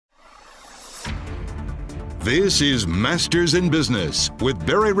This is Masters in Business with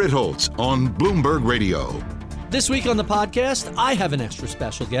Barry Ritholtz on Bloomberg Radio. This week on the podcast, I have an extra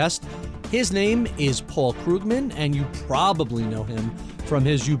special guest. His name is Paul Krugman, and you probably know him from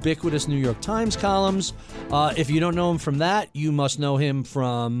his ubiquitous New York Times columns. If you don't know him from that, you must know him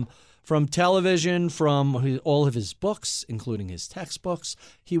from television, from all of his books, including his textbooks.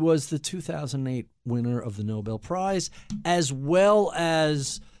 He was the 2008 winner of the Nobel Prize, as well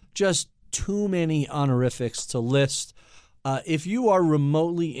as just too many honorifics to list. If you are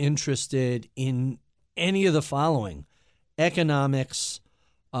remotely interested in any of the following: economics,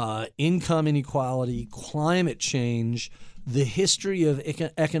 income inequality, climate change, the history of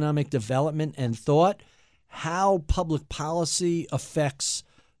economic development and thought, how public policy affects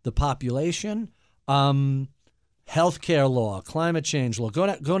the population, healthcare law, climate change law,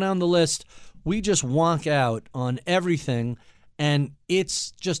 go down the list. We just wonk out on everything, and it's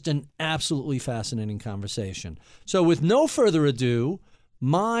just an absolutely fascinating conversation. So with no further ado,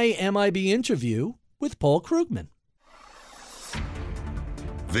 my MIB interview with Paul Krugman.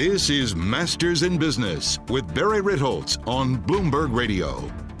 This is Masters in Business with Barry Ritholtz on Bloomberg Radio.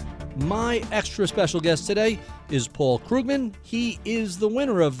 My extra special guest today is Paul Krugman. He is the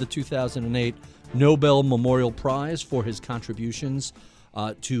winner of the 2008 Nobel Memorial Prize for his contributions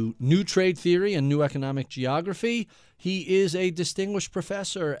to new trade theory and new economic geography. He is a distinguished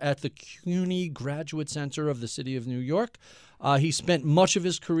professor at the CUNY Graduate Center of the City of New York. He spent much of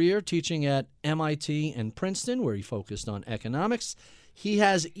his career teaching at MIT and Princeton, where he focused on economics. He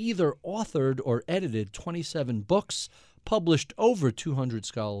has either authored or edited 27 books, published over 200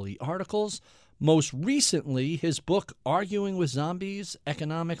 scholarly articles. Most recently, his book, Arguing with Zombies,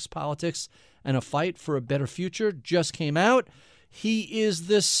 Economics, Politics, and a Fight for a Better Future, just came out. He is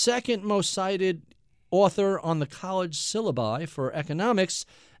the second most cited author on the college syllabi for economics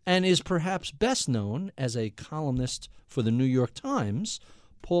and is perhaps best known as a columnist for the New York Times.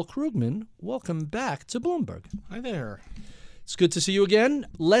 Paul Krugman, welcome back to Bloomberg. Hi there. It's good to see you again.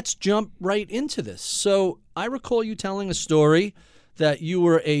 Let's jump right into this. So I recall you telling a story that you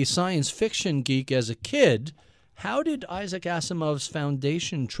were a science fiction geek as a kid. How did Isaac Asimov's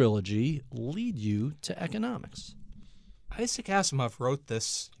Foundation trilogy lead you to economics? Isaac Asimov wrote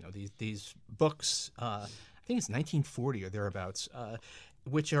these books, I think it's 1940 or thereabouts,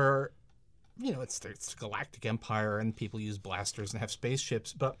 which are, it's galactic empire and people use blasters and have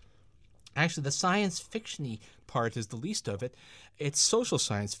spaceships, but actually the science fiction-y part is the least of it. It's social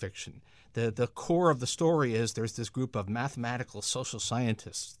science fiction. The core of the story is there's this group of mathematical social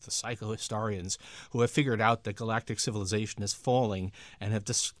scientists, the psychohistorians, who have figured out that galactic civilization is falling and have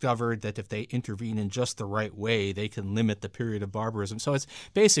discovered that if they intervene in just the right way, they can limit the period of barbarism. So it's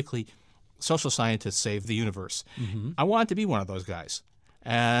basically social scientists save the universe. Mm-hmm. I wanted to be one of those guys,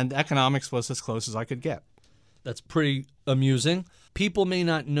 and economics was as close as I could get. That's pretty amusing. People may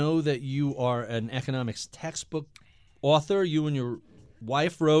not know that you are an economics textbook author. You and your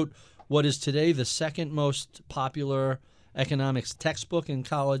wife wrote what is today the second most popular economics textbook in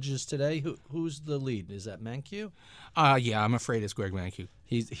colleges today. Who's the lead? Is that Mankiw? Yeah, I'm afraid it's Greg Mankiw.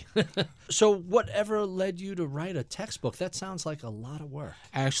 So whatever led you to write a textbook? That sounds like a lot of work.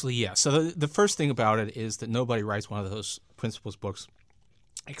 Actually, yeah. So the first thing about it is that nobody writes one of those principles books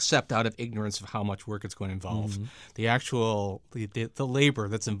except out of ignorance of how much work it's going to involve. Mm-hmm. The actual the labor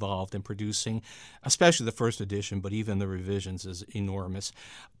that's involved in producing, especially the first edition, but even the revisions, is enormous.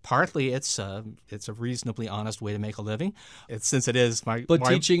 Partly it's a reasonably honest way to make a living. Since it is But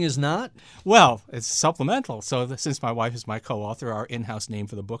teaching is not? Well, it's supplemental. So since my wife is my co-author, our in-house name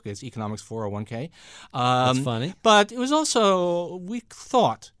for the book is Economics 401k. That's funny. But it was also, we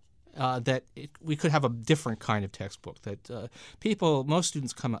thought, that we could have a different kind of textbook, that most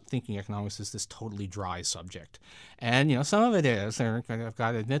students come up thinking economics is this totally dry subject. And, some of it is, I've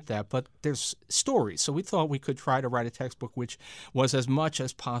got to admit that, but there's stories. So we thought we could try to write a textbook which was as much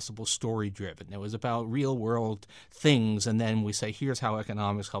as possible story-driven. It was about real-world things, and then we say, here's how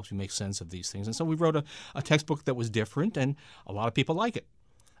economics helps you make sense of these things. And so we wrote a textbook that was different, and a lot of people like it.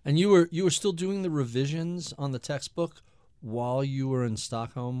 And you were still doing the revisions on the textbook while you were in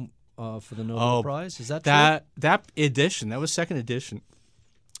Stockholm for the Nobel Prize? Is that true? That edition, that was second edition,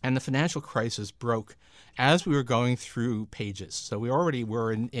 and the financial crisis broke as we were going through pages. So we already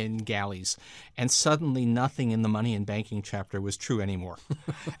were in galleys, and suddenly nothing in the money and banking chapter was true anymore.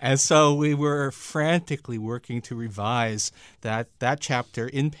 And so we were frantically working to revise that chapter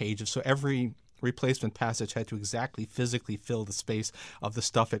in pages, so every replacement passage had to exactly physically fill the space of the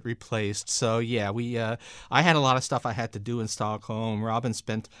stuff it replaced. So yeah, I had a lot of stuff I had to do in Stockholm. Robin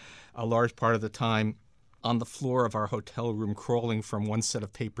spent a large part of the time on the floor of our hotel room, crawling from one set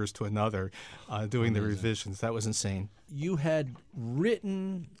of papers to another, doing the revisions. That was insane. You had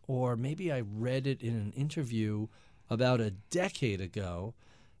written, or maybe I read it in an interview about a decade ago,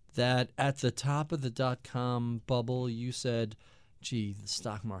 that at the top of the dot-com bubble, you said, gee, the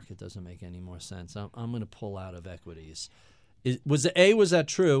stock market doesn't make any more sense. I'm going to pull out of equities. Was that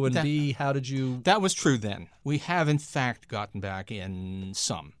true? And B, how did you... That was true then. We have, in fact, gotten back in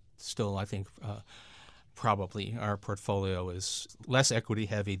some. Still, I think probably our portfolio is less equity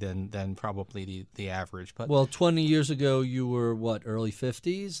heavy than probably the average. But well, 20 years ago, you were what, early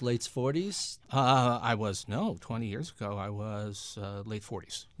 50s, late 40s? 20 years ago, I was late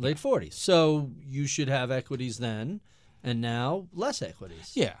 40s. Late 40s. So you should have equities then, and now less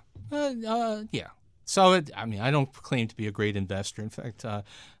equities. Yeah. Yeah. So, I don't claim to be a great investor. In fact,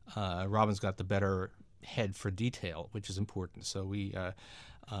 Robin's got the better head for detail, which is important. So we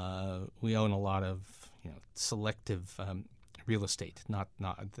own a lot of selective real estate, not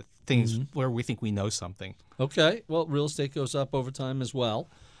the things where we think we know something. Okay. Well, real estate goes up over time as well.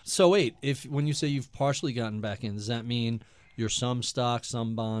 So wait, when you say you've partially gotten back in, does that mean you're some stocks,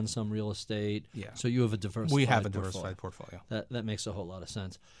 some bonds, some real estate? Yeah. So you have a diversified We have a diversified portfolio. That makes a whole lot of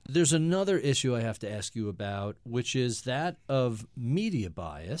sense. There's another issue I have to ask you about, which is that of media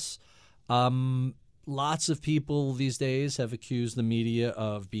bias. Lots of people these days have accused the media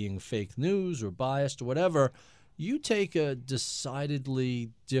of being fake news or biased or whatever. You take a decidedly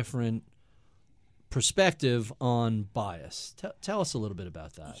different perspective on bias. Tell us a little bit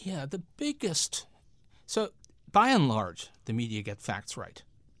about that. Yeah, so by and large, the media get facts right.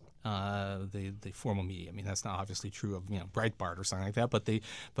 The formal media. That's not obviously true of Breitbart or something like that, but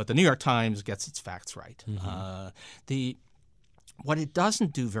the New York Times gets its facts right. Mm-hmm. What it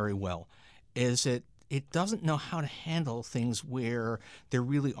doesn't do very well is it doesn't know how to handle things where there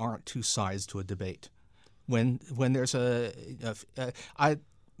really aren't two sides to a debate. When there's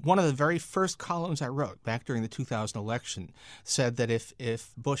one of the very first columns I wrote back during the 2000 election said that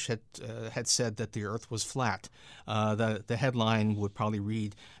if Bush had said that the Earth was flat, the headline would probably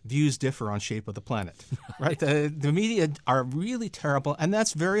read "Views differ on shape of the planet." Right? The media are really terrible, and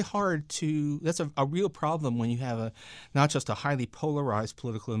that's very hard to. That's a real problem when you have not just a highly polarized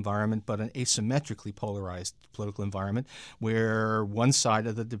political environment, but an asymmetrically polarized political environment where one side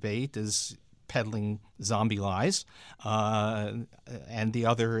of the debate is peddling zombie lies, and the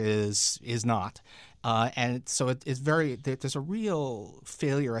other is not. And so there's a real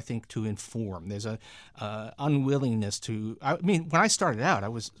failure, I think, to inform. There's a unwillingness to. When I started out, I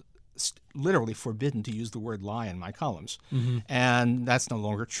was literally forbidden to use the word lie in my columns, and that's no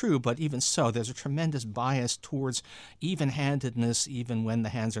longer true. But even so, there's a tremendous bias towards even-handedness, even when the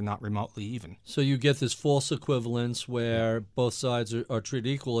hands are not remotely even. So you get this false equivalence where both sides are treated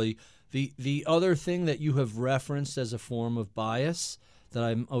equally. The other thing that you have referenced as a form of bias that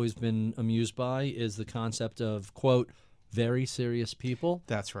I've always been amused by is the concept of, quote, very serious people.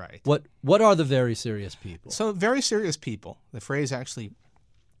 That's right. What are the very serious people? So very serious people, the phrase actually,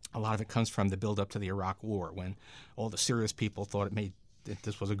 a lot of it comes from the build-up to the Iraq War when all the serious people thought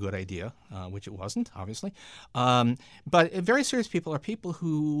this was a good idea, which it wasn't, obviously. But very serious people are people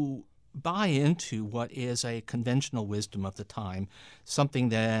who buy into what is a conventional wisdom of the time, something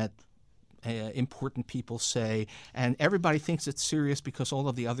that important people say, and everybody thinks it's serious because all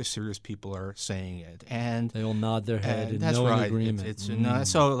of the other serious people are saying it, and they all nod their head in that's knowing right. agreement.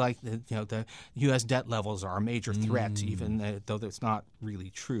 So, like the U.S. debt levels are a major threat, even though that's not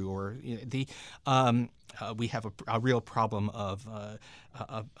really true. Or we have a real problem of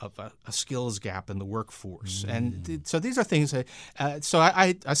a skills gap in the workforce, and so these are things. So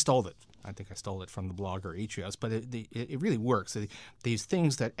I stole it. I think I stole it from the blogger Atrios, but it really works. These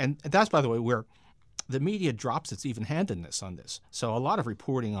things and that's, by the way, where the media drops its even-handedness on this. So a lot of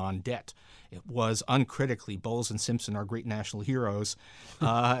reporting on debt, it was uncritically Bowles and Simpson are great national heroes.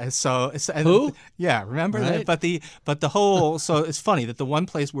 Who? Yeah, remember right. that? But the whole so it's funny that the one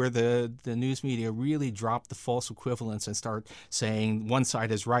place where the news media really dropped the false equivalence and start saying one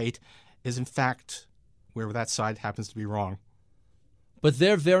side is right is in fact where that side happens to be wrong. But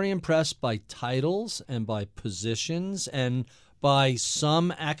they're very impressed by titles and by positions and by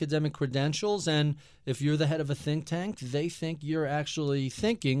some academic credentials. And if you're the head of a think tank, they think you're actually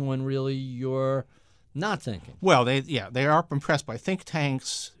thinking when really you're not thinking. Well, they are impressed by think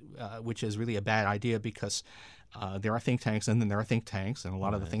tanks, which is really a bad idea because there are think tanks and then there are think tanks, and a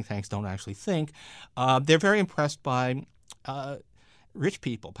lot of the think tanks don't actually think. They're very impressed by rich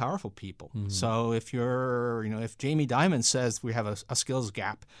people, powerful people. So if if Jamie Dimon says we have a skills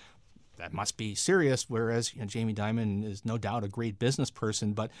gap, that must be serious. Whereas Jamie Dimon is no doubt a great business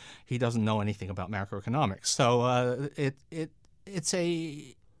person, but he doesn't know anything about macroeconomics. So it's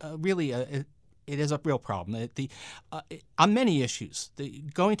it is a real problem. On many issues,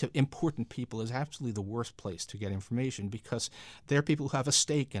 going to important people is absolutely the worst place to get information because they're people who have a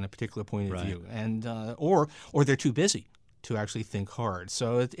stake in a particular point of view, and or they're too busy to actually think hard.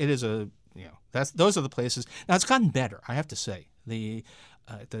 So it is those are the places. Now it's gotten better, I have to say. The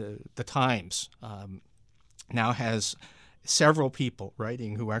Times now has several people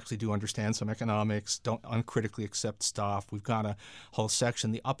writing who actually do understand some economics, don't uncritically accept stuff. We've got a whole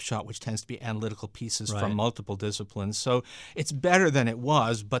section, the Upshot, which tends to be analytical pieces from multiple disciplines. So it's better than it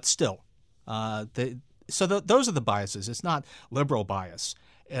was, but still. Those are the biases. It's not liberal bias.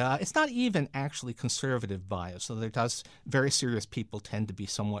 It's not even actually conservative bias. So very serious people tend to be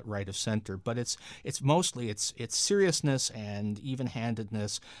somewhat right of center, but it's mostly seriousness and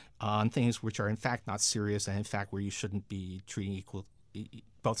even-handedness on things which are in fact not serious and in fact where you shouldn't be treating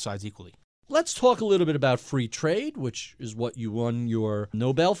both sides equally. Let's talk a little bit about free trade, which is what you won your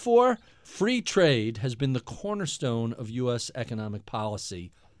Nobel for. Free trade has been the cornerstone of U.S. economic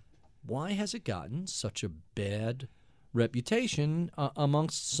policy. Why has it gotten such a bad reputation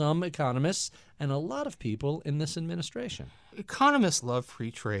amongst some economists and a lot of people in this administration? Economists love free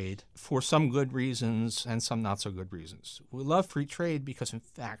trade for some good reasons and some not so good reasons. We love free trade because, in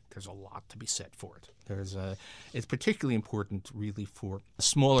fact, there's a lot to be said for it. It's particularly important, really, for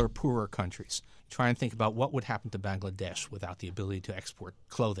smaller, poorer countries. Try and think about what would happen to Bangladesh without the ability to export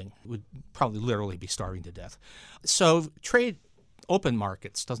clothing. It would probably literally be starving to death. So trade, open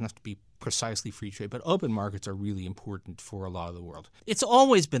markets, doesn't have to be precisely free trade, but open markets are really important for a lot of the world. It's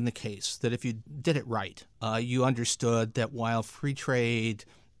always been the case that if you did it right, you understood that while free trade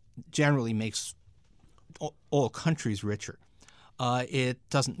generally makes all countries richer, it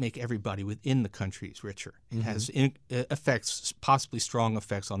doesn't make everybody within the countries richer. It has effects, possibly strong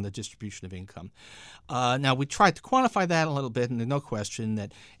effects on the distribution of income. Now, we tried to quantify that a little bit, and there's no question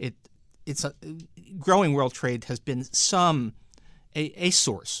that growing world trade has been a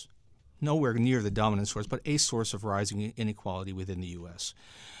source, nowhere near the dominant source, but a source of rising inequality within the U.S.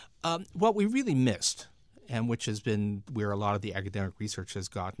 What we really missed, and which has been where a lot of the academic research has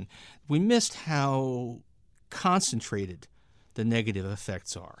gotten, we missed how concentrated the negative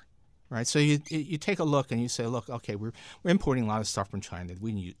effects are. Right, so you take a look and you say, look, okay, we're importing a lot of stuff from China that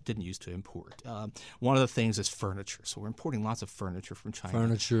we didn't used to import. One of the things is furniture, so we're importing lots of furniture from China.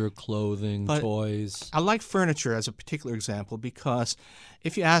 Furniture, clothing, toys. I like furniture as a particular example because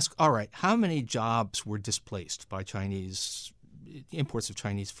if you ask, all right, how many jobs were displaced by Chinese imports of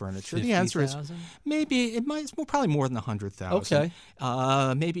Chinese furniture? 50, the answer is 000? maybe it's probably more than 100,000. Okay,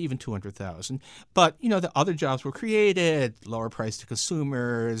 maybe even 200,000. But the other jobs were created, lower price to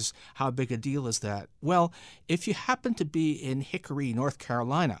consumers. How big a deal is that? Well, if you happen to be in Hickory, North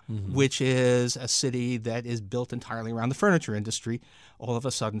Carolina, which is a city that is built entirely around the furniture industry, all of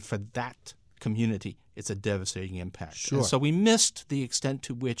a sudden for that community, it's a devastating impact. Sure. And so we missed the extent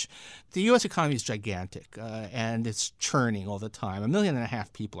to which the U.S. economy is gigantic and it's churning all the time. 1.5 million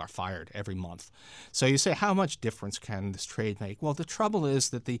people are fired every month. So you say, how much difference can this trade make? Well, the trouble is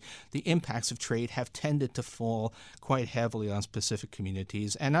that the impacts of trade have tended to fall quite heavily on specific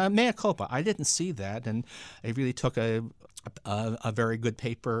communities. And mea culpa, I didn't see that. And I really took a very good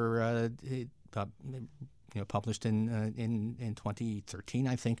paper published in 2013,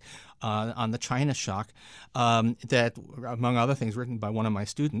 I think, on the China shock, that, among other things, written by one of my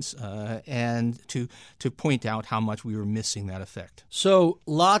students, and to point out how much we were missing that effect. So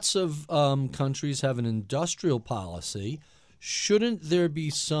lots of countries have an industrial policy. Shouldn't there be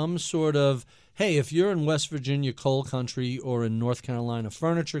some sort of, hey, if you're in West Virginia coal country or in North Carolina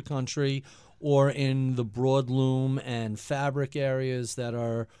furniture country or in the broadloom and fabric areas that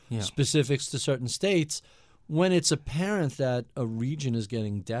are specifics to certain states, when it's apparent that a region is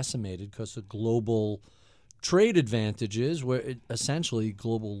getting decimated because of global trade advantages, where essentially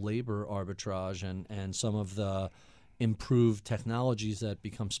global labor arbitrage and some of the improved technologies that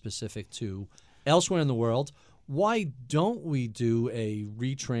become specific to elsewhere in the world, why don't we do a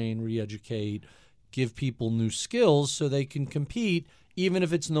retrain, re-educate, give people new skills so they can compete even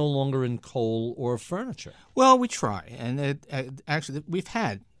if it's no longer in coal or furniture? Well, we try. And actually, we've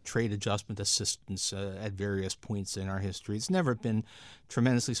had trade adjustment assistance at various points in our history. It's never been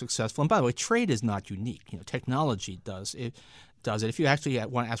tremendously successful. And by the way, trade is not unique. Technology does it. If you actually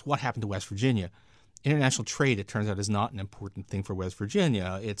want to ask what happened to West Virginia, international trade, it turns out, is not an important thing for West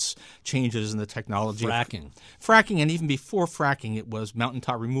Virginia. It's changes in the technology. Fracking. And even before fracking, it was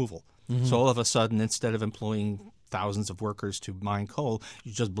mountaintop removal. So all of a sudden, instead of employing thousands of workers to mine coal.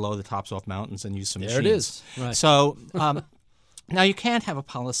 You just blow the tops off mountains and use some There machines. it is. Right. So now you can't have a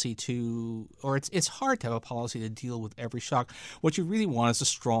policy it's hard to have a policy to deal with every shock. What you really want is a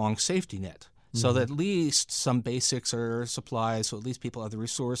strong safety net. So that at least some basics are supplied, so at least people have the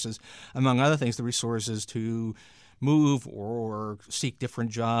resources, among other things, the resources to move or seek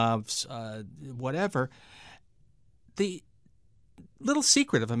different jobs, whatever. The little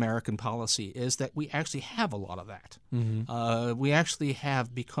secret of American policy is that we actually have a lot of that. We actually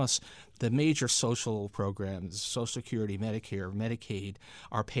have, because the major social programs, Social Security, Medicare, Medicaid,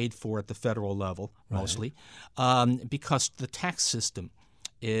 are paid for at the federal level mostly, because the tax system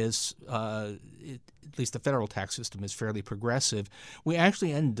is, at least the federal tax system is fairly progressive. We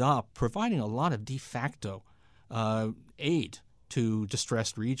actually end up providing a lot of de facto aid to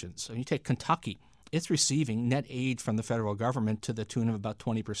distressed regions. So you take Kentucky. It's receiving net aid from the federal government to the tune of about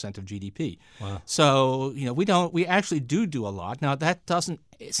 20% of GDP. Wow. So, we actually do a lot. Now,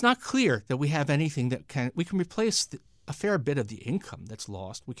 it's not clear that we have anything we can replace a fair bit of the income that's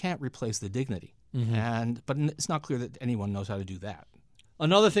lost. We can't replace the dignity. But it's not clear that anyone knows how to do that.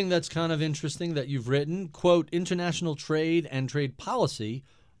 Another thing that's kind of interesting that you've written, quote, international trade and trade policy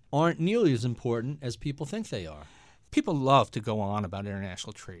aren't nearly as important as people think they are. People love to go on about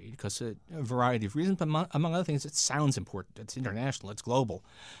international trade because a variety of reasons, but among other things, it sounds important. It's international. It's global.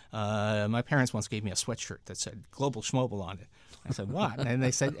 My parents once gave me a sweatshirt that said Global Schmobile on it. I said, what? And they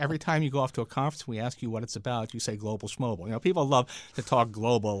said, every time you go off to a conference, we ask you what it's about, you say Global Schmobile. People love to talk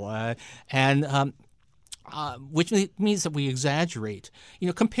global. Which means that we exaggerate.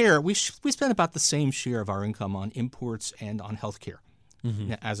 Compare. We spend about the same share of our income on imports and on healthcare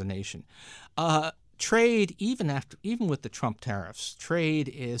as a nation. Trade, even with the Trump tariffs, trade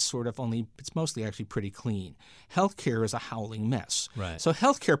is it's mostly actually pretty clean. Healthcare is a howling mess. Right. So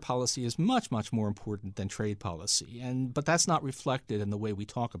healthcare policy is much, much more important than trade policy, but that's not reflected in the way we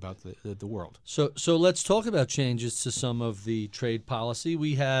talk about the world. So let's talk about changes to some of the trade policy.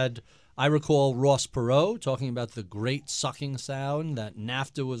 We had, I recall, Ross Perot talking about the great sucking sound that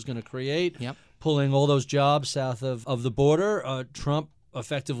NAFTA was going to create, pulling all those jobs south of the border. Trump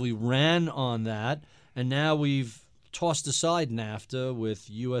effectively ran on that, and now we've tossed aside NAFTA with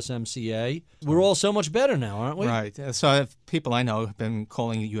USMCA. We're all so much better now, aren't we? Right. So people I know have been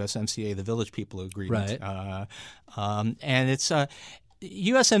calling USMCA the Village People Agreement. Right. And it's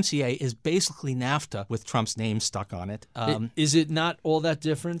USMCA is basically NAFTA with Trump's name stuck on it. Is it not all that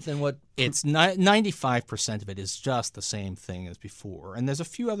different than what? It's 95% of it is just the same thing as before. And there's a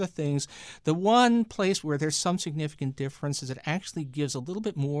few other things. The one place where there's some significant difference is it actually gives a little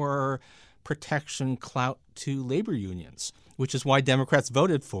bit more protection clout to labor unions, which is why Democrats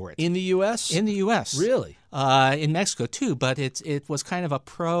voted for it. In the U.S.? In the U.S. Really? In Mexico, too. But it was kind of a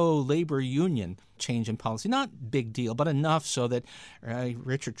pro-labor union change in policy. Not big deal, but enough so that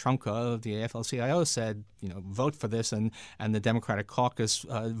Richard Trumka of the AFL-CIO said, vote for this, and the Democratic caucus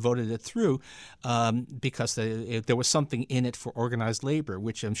voted it through because there was something in it for organized labor,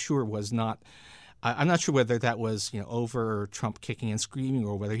 which I'm sure was not. I'm not sure whether that was over Trump kicking and screaming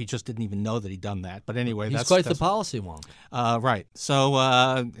or whether he just didn't even know that he'd done that. But anyway, that's quite the policy wonk. Right.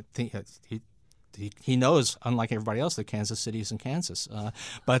 So he knows, unlike everybody else, that Kansas City is in Kansas.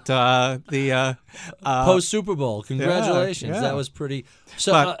 But the post Super Bowl, congratulations. Yeah. That was pretty.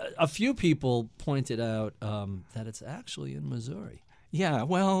 So a few people pointed out that it's actually in Missouri. Yeah,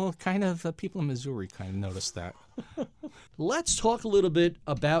 well, kind of people in Missouri kind of noticed that. Let's talk a little bit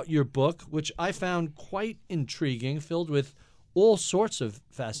about your book, which I found quite intriguing, filled with all sorts of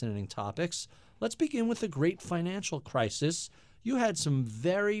fascinating topics. Let's begin with the great financial crisis. You had some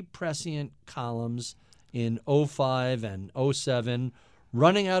very prescient columns in 2005 and 2007,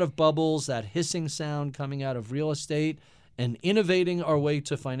 running out of bubbles, that hissing sound coming out of real estate, and innovating our way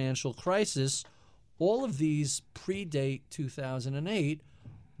to financial crisis. All of these predate 2008.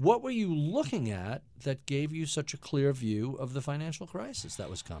 What were you looking at that gave you such a clear view of the financial crisis that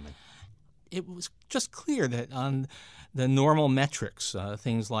was coming? It was just clear that on the normal metrics,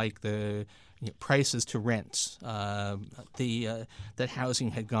 things like the prices to rents, that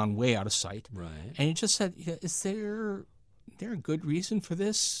housing had gone way out of sight. Right. And you just said, is there a good reason for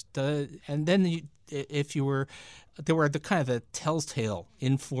this? And then there were the kind of the telltale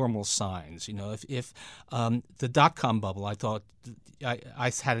informal signs. If the dot-com bubble, I thought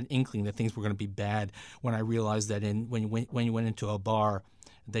I had an inkling that things were going to be bad when I realized that when you went into a bar,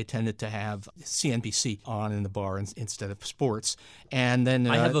 they tended to have CNBC on in the bar instead of sports. And then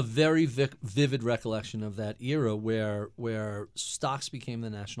I have a very vivid recollection of that era where stocks became the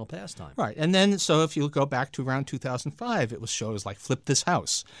national pastime. Right. And then, so if you go back to around 2005, it was shows like Flip This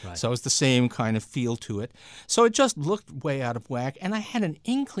House. Right. So it was the same kind of feel to it. So it just looked way out of whack. And I had an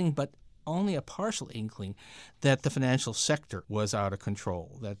inkling, but only a partial inkling, that the financial sector was out of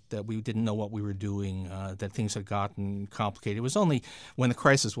control, that we didn't know what we were doing, that things had gotten complicated. It was only when the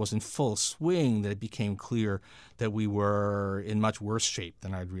crisis was in full swing that it became clear that we were in much worse shape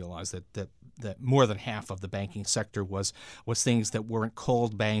than I'd realized, that more than half of the banking sector was things that weren't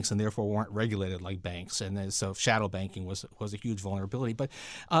called banks and therefore weren't regulated like banks. And so shadow banking was a huge vulnerability. But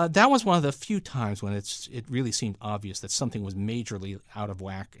that was one of the few times when it really seemed obvious that something was majorly out of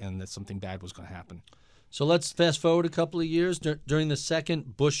whack and that something bad was going to happen. So let's fast forward a couple of years. During the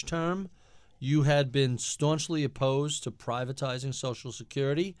second Bush term, you had been staunchly opposed to privatizing Social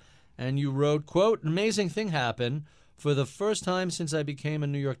Security, and you wrote, quote, "An amazing thing happened. For the first time since I became a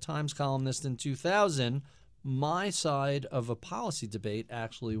New York Times columnist in 2000, my side of a policy debate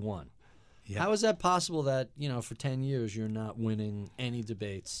actually won." Yeah. How is that possible that, for 10 years you're not winning any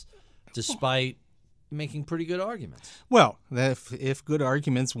debates despite making pretty good arguments? Well, if good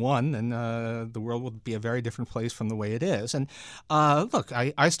arguments won, then the world would be a very different place from the way it is. And look,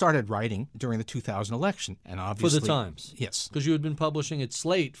 I started writing during the 2000 election, and obviously for the Times, yes, because you had been publishing at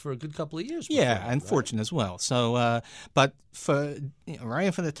Slate for a good couple of years. Yeah, before, and right? Fortune as well. So, but for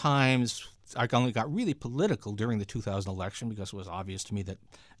writing for the Times, I only got really political during the 2000 election because it was obvious to me that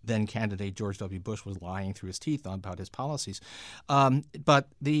then candidate George W. Bush was lying through his teeth about his policies.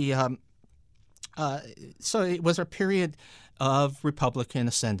 So it was a period of Republican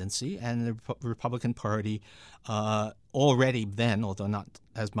ascendancy, and the Republican Party already then, although not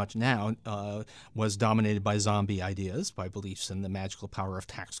as much now, was dominated by zombie ideas, by beliefs in the magical power of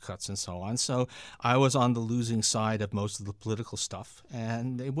tax cuts and so on. So I was on the losing side of most of the political stuff,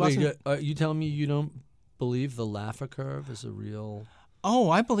 and it wasn't. Wait, are you telling me you don't believe the Laffer curve is a real?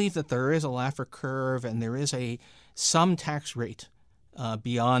 Oh, I believe that there is a Laffer curve, and there is some tax rate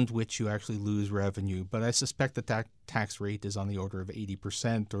beyond which you actually lose revenue. But I suspect that tax rate is on the order of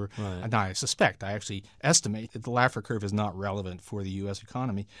 80%. Right. No, I actually estimate that the Laffer curve is not relevant for the U.S.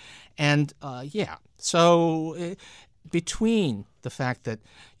 economy. And so between the fact that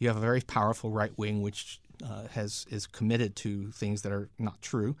you have a very powerful right wing, which is committed to things that are not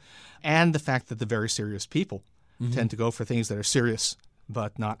true, and the fact that the very serious people tend to go for things that are serious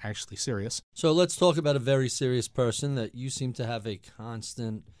but not actually serious. So let's talk about a very serious person that you seem to have a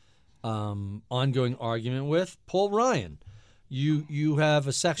constant ongoing argument with, Paul Ryan. You have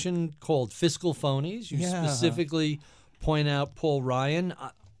a section called Fiscal Phonies. You specifically point out Paul Ryan.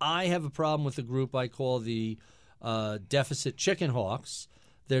 I have a problem with the group I call the deficit chicken hawks.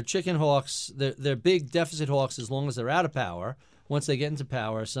 They're chicken hawks. They're big deficit hawks as long as they're out of power. Once they get into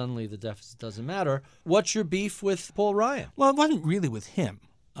power, suddenly the deficit doesn't matter. What's your beef with Paul Ryan? Well, it wasn't really with him.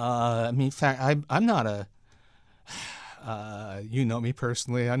 In fact, I'm not a. You know me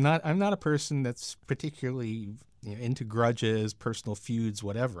personally. I'm not a person that's particularly into grudges, personal feuds,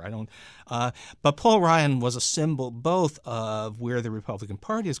 whatever. I don't. But Paul Ryan was a symbol both of where the Republican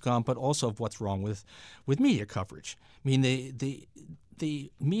Party has gone, but also of what's wrong with media coverage. I mean, the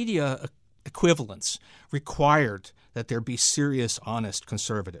media equivalents required that there be serious, honest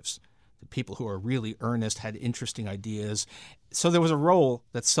conservatives, the people who are really earnest, had interesting ideas. So there was a role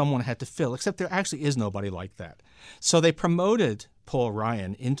that someone had to fill, except there actually is nobody like that. So they promoted Paul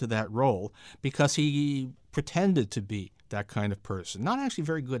Ryan into that role because he pretended to be that kind of person. Not actually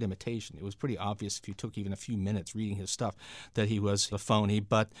very good imitation. It was pretty obvious if you took even a few minutes reading his stuff that he was a phony,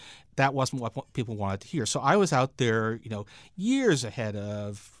 but that wasn't what people wanted to hear. So I was out there, years ahead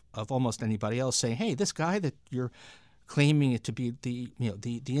of almost anybody else saying, hey, this guy that you're claiming it to be the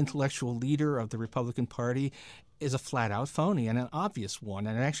intellectual leader of the Republican Party is a flat-out phony, and an obvious one,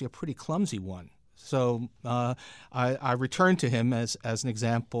 and actually a pretty clumsy one. So I returned to him as an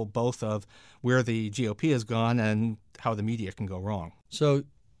example both of where the GOP has gone and how the media can go wrong. So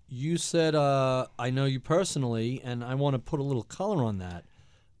you said, I know you personally, and I want to put a little color on that.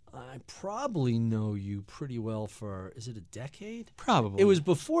 I probably know you pretty well for, is it a decade? Probably. It was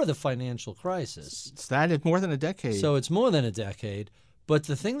before the financial crisis. It's more than a decade. So it's more than a decade. But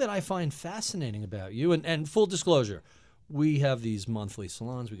the thing that I find fascinating about you, and full disclosure, we have these monthly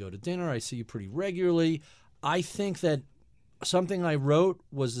salons. We go to dinner. I see you pretty regularly. I think that something I wrote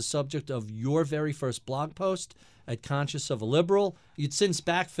was the subject of your very first blog post at Conscious of a Liberal. You'd since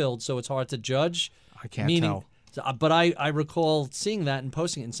backfilled, so it's hard to judge. I can't tell. But I recall seeing that and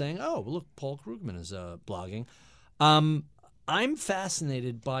posting it and saying, oh, look, Paul Krugman is blogging. I'm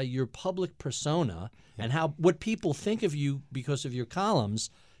fascinated by your public persona and how what people think of you because of your columns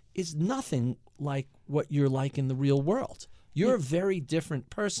is nothing like what you're like in the real world. You're a very different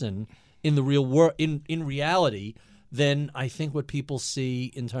person in the real world, in reality, than I think what people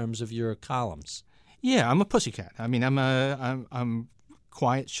see in terms of your columns. Yeah, I'm a pussycat. I mean, I'm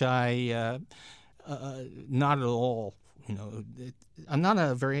quiet, shy, not at all. I'm not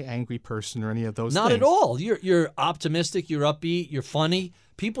a very angry person or any of those things. Not at all. You're optimistic, you're upbeat, you're funny.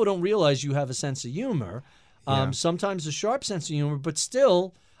 People don't realize you have a sense of humor. Sometimes a sharp sense of humor, but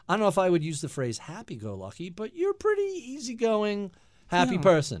still, I don't know if I would use the phrase happy-go-lucky, but you're a pretty easygoing, happy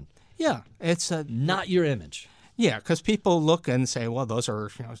person. Yeah, it's not your image. Yeah, because people look and say, well, those are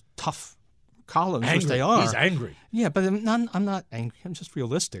tough columns, Angry. which they are. He's angry. Yeah, but I'm not angry. I'm just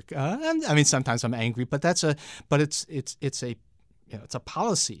realistic. I mean, sometimes I'm angry, but it's a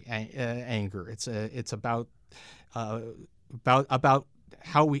policy anger. It's about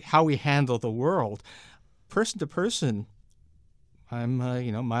how we handle the world, person to person. I'm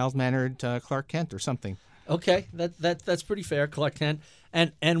mild-mannered Clark Kent or something. Okay, that's pretty fair, Clark Kent.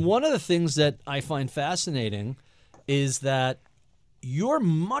 And one of the things that I find fascinating is that you're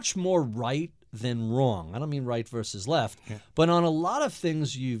much more right than wrong. I don't mean right versus left, but on a lot of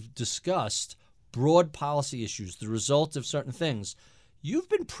things you've discussed, broad policy issues, the result of certain things, you've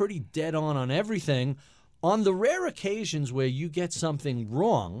been pretty dead on everything. On the rare occasions where you get something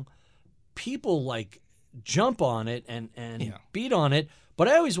wrong, people jump on it and beat on it. But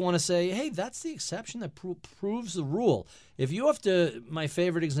I always want to say, hey, that's the exception that proves the rule. If you have to, my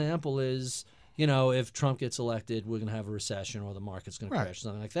favorite example is, if Trump gets elected, we're going to have a recession or the market's going to crash,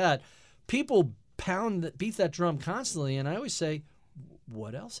 something like that. People beat that drum constantly, and I always say,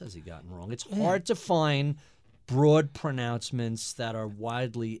 what else has he gotten wrong? It's hard to find broad pronouncements that are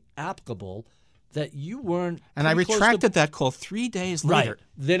widely applicable that you weren't. And I retracted that call 3 days later.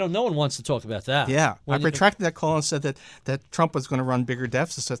 Right. No one wants to talk about that. Yeah. I retracted that call and said that Trump was going to run bigger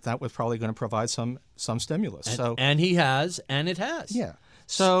deficits. That was probably going to provide some stimulus. And he has, and it has. Yeah.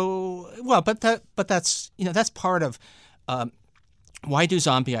 So, but that's part of why do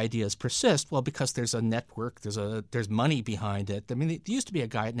zombie ideas persist? Well, because there's a network, there's money behind it. I mean, there used to be a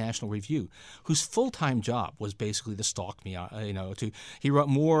guy at National Review whose full-time job was basically to stalk me. He wrote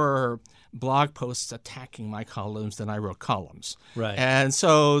more blog posts attacking my columns than I wrote columns. Right. And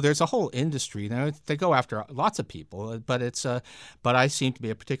so there's a whole industry. Now they go after lots of people, but but I seem to be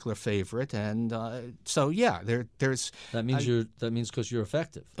a particular favorite, and so yeah, there's that means because you're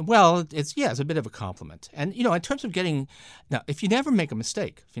effective. Well, it's a bit of a compliment, and in terms of getting now, if you never make a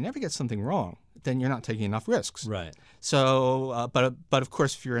mistake, if you never get something wrong, then you're not taking enough risks. Right. So, but of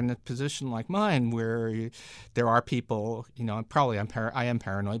course, if you're in a position like mine where there are people, I am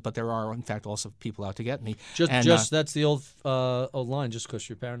paranoid, but there are in fact also people out to get me. That's the old line. Just because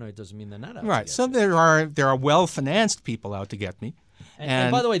you're paranoid doesn't mean they're not out. Right. To get So you. there are well-financed people out to get me.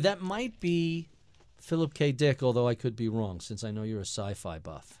 And by the way, that might be Philip K. Dick, although I could be wrong, since I know you're a sci-fi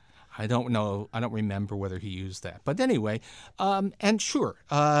buff. I don't know. I don't remember whether he used that. But anyway, and sure.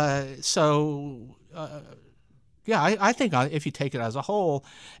 I think if you take it as a whole,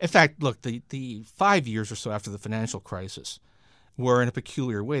 in fact, look, the 5 years or so after the financial crisis were in a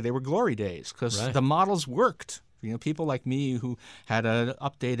peculiar way. They were glory days because the models worked. People like me who had an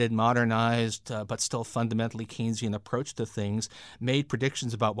updated, modernized, but still fundamentally Keynesian approach to things made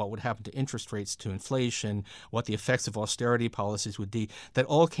predictions about what would happen to interest rates, to inflation, what the effects of austerity policies would be, that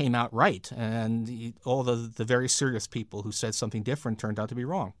all came out right. And all the very serious people who said something different turned out to be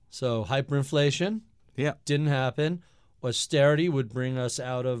wrong. So hyperinflation didn't happen. Austerity would bring us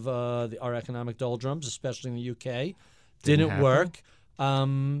out of our economic doldrums, especially in the UK. Didn't work.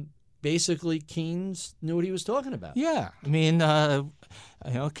 Basically, Keynes knew what he was talking about. Yeah. I mean,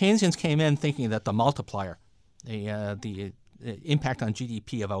 Keynesians came in thinking that the multiplier, the impact on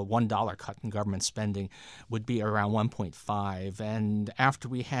GDP of a $1 cut in government spending would be around 1.5. And after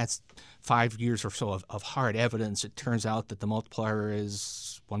we had 5 years or so of hard evidence, it turns out that the multiplier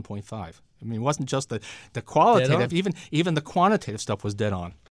is 1.5. I mean, it wasn't just the qualitative, even the quantitative stuff was dead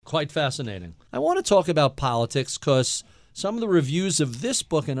on. Quite fascinating. I want to talk about politics because some of the reviews of this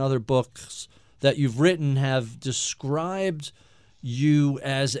book and other books that you've written have described you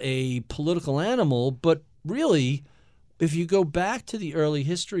as a political animal, but really, if you go back to the early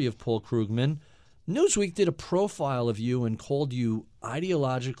history of Paul Krugman, Newsweek did a profile of you and called you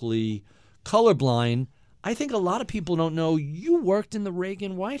ideologically colorblind. I think a lot of people don't know you worked in the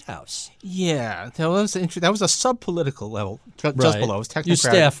Reagan White House. Yeah, that was that was a sub-political level, just below. It was technocratic. You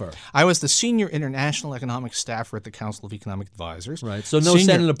staffer. I was the senior international economic staffer at the Council of Economic Advisors. Right, so no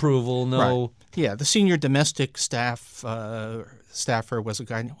Senate approval, no... Right. Yeah, the senior domestic staffer was a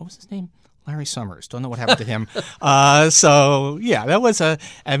guy, what was his name? Larry Summers. Don't know what happened to him. So, yeah, that was it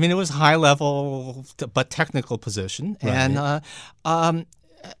was a high level but technical position. Right. And,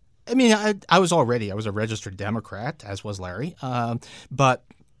 I was a registered Democrat, as was Larry, but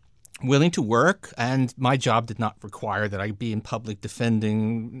willing to work, and my job did not require that I be in public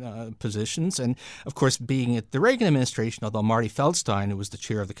defending positions. And, of course, being at the Reagan administration, although Marty Feldstein, who was the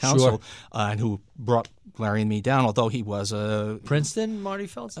chair of the council and who brought Larry and me down, although he was a... Princeton, Marty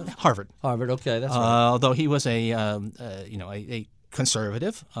Feldstein? Harvard. Harvard, okay, that's right. Although he was a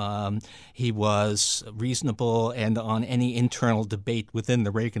conservative. He was reasonable, and on any internal debate within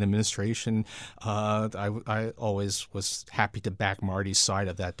the Reagan administration, I always was happy to back Marty's side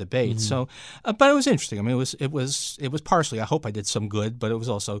of that debate. So, but it was interesting. I mean, it was partially, I hope I did some good, but it was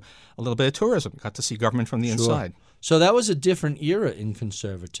also a little bit of tourism. Got to see government from the inside. So that was a different era in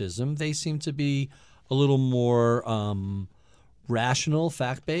conservatism. They seem to be a little more rational,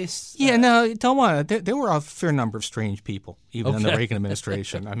 fact-based? Yeah, no, don't want to. There were a fair number of strange people, even in the Reagan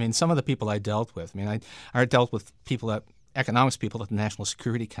administration. I mean, some of the people I dealt with. I mean, I dealt with economics people at the National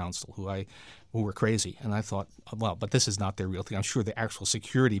Security Council who were crazy. And I thought, well, but this is not their real thing. I'm sure the actual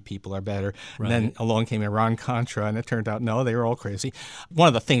security people are better. Right. And then along came Iran-Contra, and it turned out, no, they were all crazy. One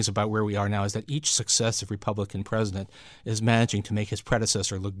of the things about where we are now is that each successive Republican president is managing to make his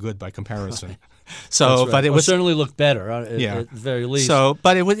predecessor look good by comparison. So, right. But it was certainly looked better at the very least. So,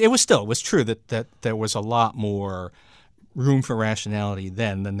 but it was true that there was a lot more room for rationality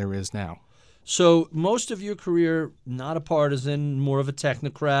then than there is now. So most of your career, not a partisan, more of a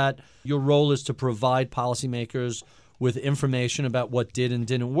technocrat. Your role is to provide policymakers with information about what did and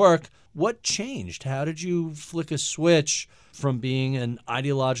didn't work. What changed? How did you flick a switch from being an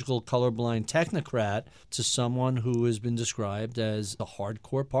ideological, colorblind technocrat to someone who has been described as a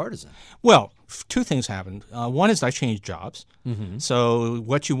hardcore partisan? Well, two things happened. One is I changed jobs. Mm-hmm. So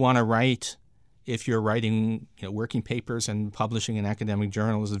what you want to write, if you're writing working papers and publishing in academic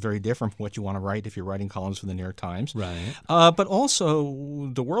journals, is very different from what you want to write if you're writing columns for the New York Times. Right. But also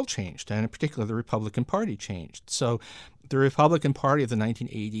the world changed, and in particular the Republican Party changed. So the Republican Party of the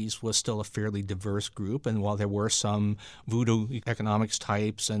 1980s was still a fairly diverse group, and while there were some voodoo economics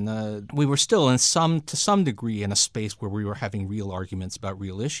types, and we were still to some degree in a space where we were having real arguments about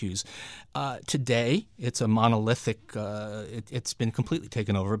real issues. Today, it's a monolithic. It's been completely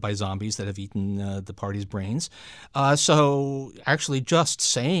taken over by zombies that have eaten the party's brains. So actually, just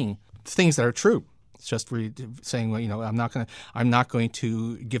saying things that are true. It's just saying, well, I'm not going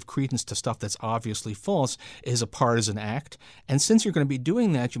to give credence to stuff that's obviously false is a partisan act. And since you're going to be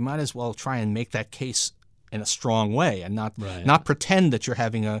doing that, you might as well try and make that case in a strong way and not pretend that you're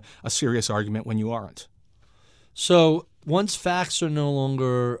having a serious argument when you aren't. So once facts are no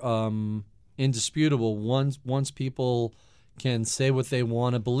longer indisputable, once people can say what they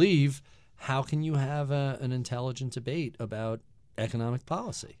want to believe, how can you have an intelligent debate about economic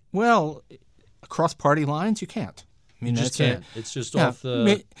policy? Well, across party lines, you can't. I mean, you just can't. It's just off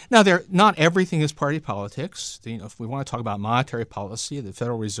the... Now, not everything is party politics. If we want to talk about monetary policy, the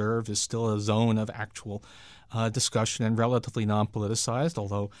Federal Reserve is still a zone of actual discussion and relatively non-politicized,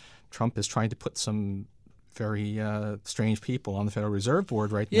 although Trump is trying to put some very strange people on the Federal Reserve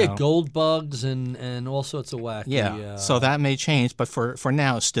Board right now. Yeah, gold bugs and all sorts of wacky... Yeah, so that may change, but for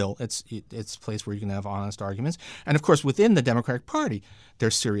now, still, it's a place where you can have honest arguments. And, of course, within the Democratic Party,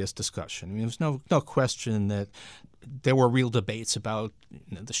 there's serious discussion. I mean, there's no question that there were real debates about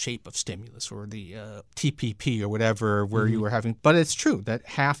the shape of stimulus or the TPP or whatever where you were having. But it's true that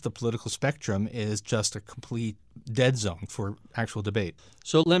half the political spectrum is just a complete dead zone for actual debate.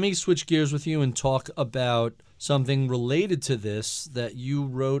 So let me switch gears with you and talk about something related to this that you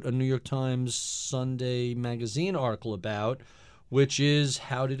wrote a New York Times Sunday magazine article about, which is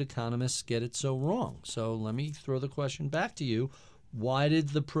how did economists get it so wrong? So let me throw the question back to you. Why did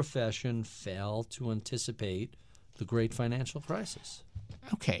the profession fail to anticipate the great financial crisis?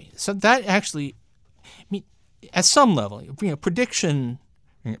 Okay, so that actually, at some level, predictions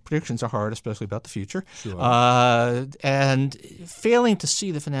are hard, especially about the future. Sure. And failing to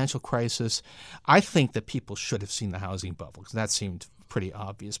see the financial crisis, I think that people should have seen the housing bubble, because that seemed pretty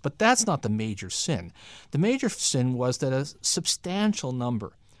obvious. But that's not the major sin. The major sin was that a substantial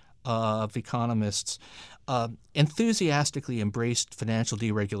number of economists enthusiastically embraced financial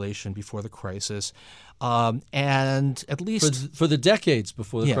deregulation before the crisis, and at least for the decades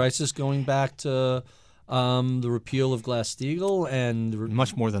before the crisis, going back to the repeal of Glass-Steagall, and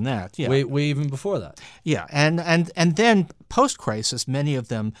much more than that. Yeah, way even before that. Yeah, and then post-crisis, many of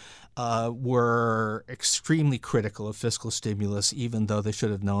them were extremely critical of fiscal stimulus, even though they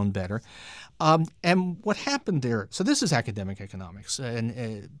should have known better. And what happened there? So this is academic economics,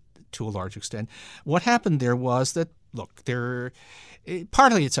 and to a large extent, what happened there was that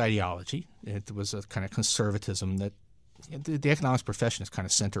partly it's ideology. It was a kind of conservatism that the economics profession is kind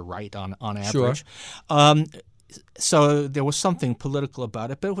of center-right on average. Sure. So there was something political about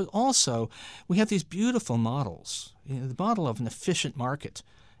it, but it was also, we have these beautiful models. The model of an efficient market,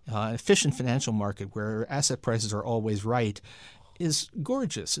 an efficient financial market where asset prices are always right, is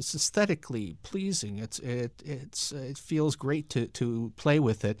gorgeous. It's aesthetically pleasing. It feels great to play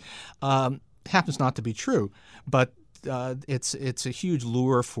with it. Happens not to be true, but it's a huge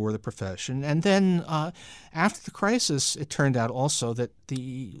lure for the profession. And then after the crisis, it turned out also that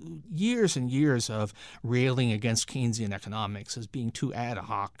the years and years of railing against Keynesian economics as being too ad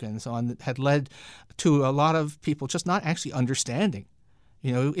hoc and so on had led to a lot of people just not actually understanding.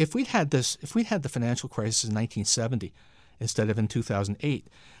 If we'd had the financial crisis in 1970 instead of in 2008,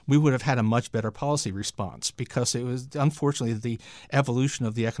 we would have had a much better policy response, because it was, unfortunately, the evolution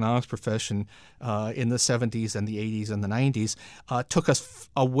of the economics profession in the 70s and the 80s and the 90s took us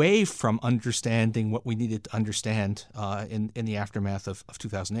away from understanding what we needed to understand in the aftermath of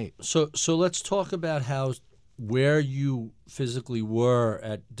 2008. So let's talk about where you physically were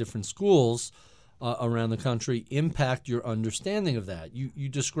at different schools around the country impact your understanding of that. You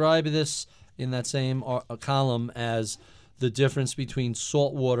describe this in that same column as the difference between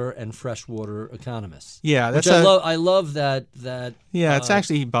saltwater and freshwater economists. Yeah, that's I love that. Yeah, it's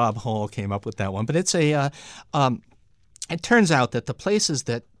actually Bob Hall came up with that one, but it's it turns out that the places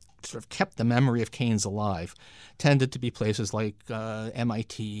that sort of kept the memory of Keynes alive tended to be places like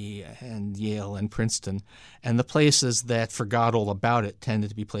MIT and Yale and Princeton, and the places that forgot all about it tended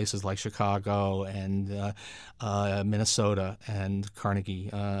to be places like Chicago and Minnesota and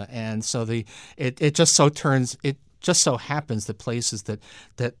Carnegie, and so it just so happens that places that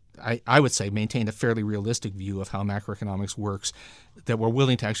I would say maintain a fairly realistic view of how macroeconomics works, that were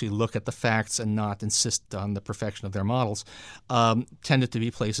willing to actually look at the facts and not insist on the perfection of their models, tended to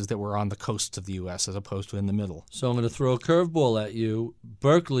be places that were on the coasts of the U.S. as opposed to in the middle. So I'm going to throw a curveball at you.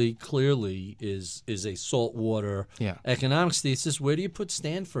 Berkeley clearly is a saltwater economics thesis. Where do you put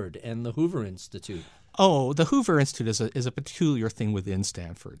Stanford and the Hoover Institute? Oh, the Hoover Institute is a peculiar thing within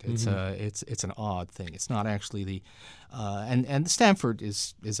Stanford. It's it's an odd thing. It's not actually the and Stanford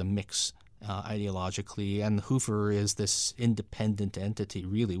is a mix ideologically, and Hoover is this independent entity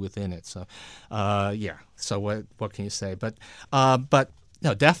really within it. So So what can you say? But no,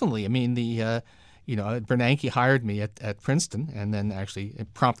 definitely. I mean Bernanke hired me at Princeton, and then actually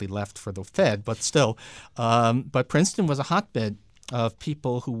promptly left for the Fed. But still, but Princeton was a hotbed of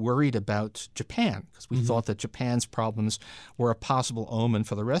people who worried about Japan, because we thought that Japan's problems were a possible omen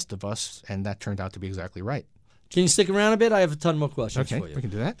for the rest of us, and that turned out to be exactly right. Can you stick around a bit? I have a ton more questions for you. Okay, we can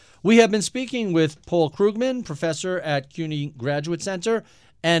do that. We have been speaking with Paul Krugman, professor at CUNY Graduate Center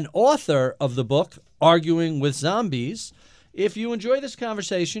and author of the book Arguing with Zombies. If you enjoy this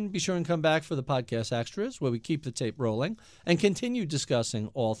conversation, be sure and come back for the podcast extras, where we keep the tape rolling and continue discussing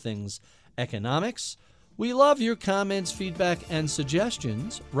all things economics. We love your comments, feedback, and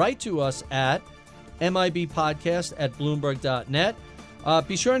suggestions. Write to us at mibpodcast@bloomberg.net.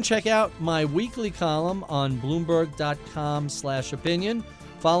 Be sure and check out my weekly column on Bloomberg.com/opinion.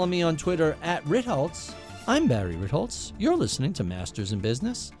 Follow me on Twitter at Ritholtz. I'm Barry Ritholtz. You're listening to Masters in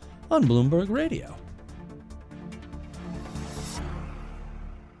Business on Bloomberg Radio.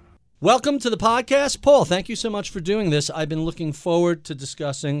 Welcome to the podcast. Paul, thank you so much for doing this. I've been looking forward to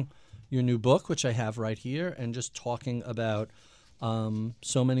discussing your new book, which I have right here, and just talking about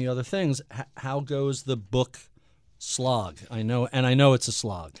so many other things. How goes the book slog? I know it's a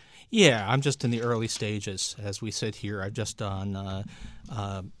slog. Yeah, I'm just in the early stages as we sit here. I've just done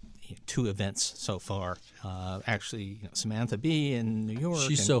 2 events so far. Actually, Samantha Bee in New York.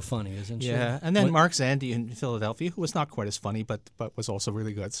 She's so funny, isn't she? Yeah, and then Mark Zandi in Philadelphia, who was not quite as funny, but was also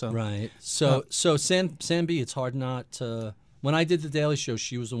really good. So right. So Sam Bee, it's hard not to. When I did The Daily Show,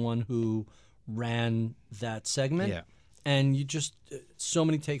 she was the one who ran that segment. Yeah. And you just, so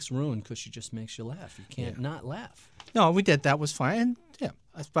many takes ruined because she just makes you laugh. You can't not laugh. No, we did. That was fine. And,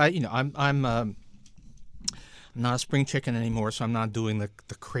 but I'm not a spring chicken anymore, so I'm not doing the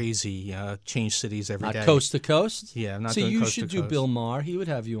crazy change cities every day. Not coast to coast? Yeah, I'm not doing coast to coast. So you should do Bill Maher. He would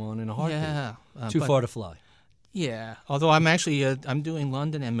have you on in a heartbeat. Yeah. Too far to fly. Yeah, although I'm actually I'm doing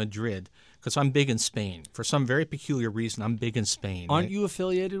London and Madrid because I'm big in Spain. For some very peculiar reason, I'm big in Spain. Aren't you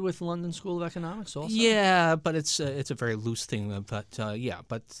affiliated with London School of Economics also? Yeah, but it's a very loose thing.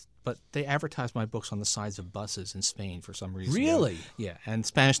 But they advertise my books on the sides of buses in Spain for some reason. Really? Yeah, and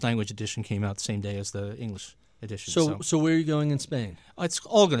Spanish language edition came out the same day as the English edition. So where are you going in Spain? It's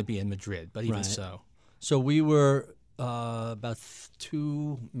all going to be in Madrid, but even Right. so. So we were about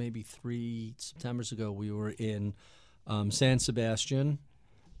 2, maybe 3 Septembers ago. We were in San Sebastian,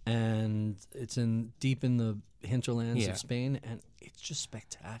 and it's deep in the hinterlands Yeah. of Spain, and it's just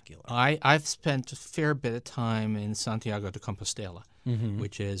spectacular. I've spent a fair bit of time in Santiago de Compostela,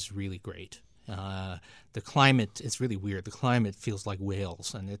 which is really great. The climate is really weird. The climate feels like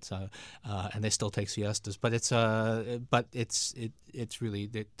Wales, and it's and they still take siestas. But it's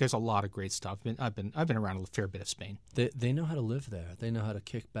really there's a lot of great stuff. I've been around a fair bit of Spain. They know how to live there. They know how to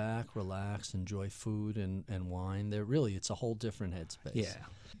kick back, relax, enjoy food and wine. It's a whole different headspace. Yeah.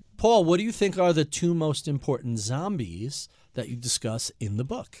 Paul, what do you think are the 2 most important zombies that you discuss in the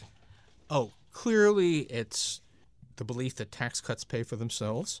book? Oh, clearly it's the belief that tax cuts pay for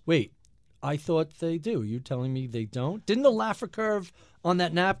themselves. Wait, I thought they do. You're telling me they don't? Didn't the Laffer curve on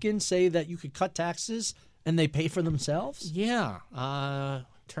that napkin say that you could cut taxes and they pay for themselves? Yeah.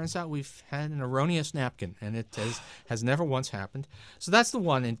 Turns out we've had an erroneous napkin, and it has never once happened. So that's the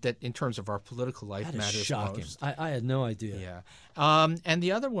one that, in terms of our political life, That is matters shocking. most. I had no idea. Yeah. And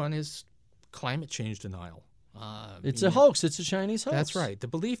the other one is climate change denial. It's a hoax. It's a Chinese hoax. That's right. The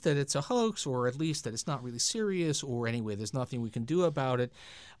belief that it's a hoax, or at least that it's not really serious, or anyway, there's nothing we can do about it.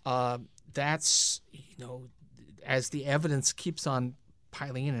 That's, as the evidence keeps on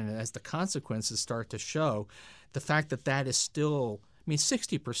piling in and as the consequences start to show, the fact that is still,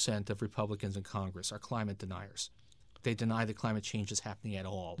 60% of Republicans in Congress are climate deniers. They deny that climate change is happening at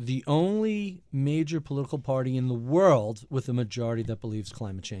all. The only major political party in the world with a majority that believes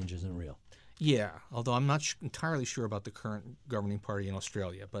climate change isn't real. Yeah, although I'm not entirely sure about the current governing party in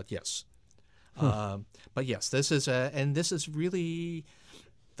Australia, but yes. But yes, this is really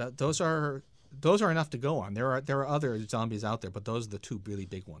those are enough to go on. There are other zombies out there, but those are the 2 really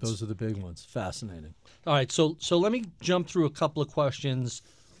big ones. Those are the big ones. Fascinating. All right, so let me jump through a couple of questions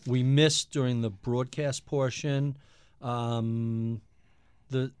we missed during the broadcast portion. The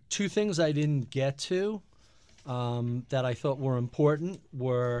 2 things I didn't get to that I thought were important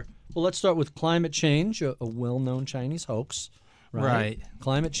were, well, let's start with climate change, a well-known Chinese hoax. Right.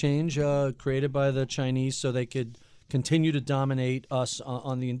 Climate change created by the Chinese so they could continue to dominate us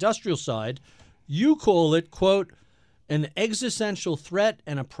on the industrial side. You call it, quote, an existential threat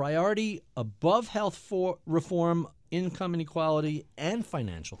and a priority above health reform, income inequality, and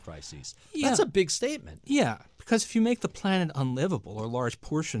financial crises. Yeah. That's a big statement. Yeah, because if you make the planet unlivable, or large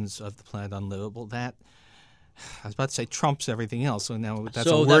portions of the planet unlivable, that, I was about to say, trumps everything else. So now that's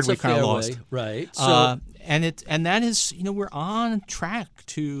a word we kind of lost. Right. So, and that is, we're on track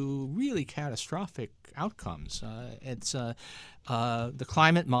to really catastrophic outcomes. The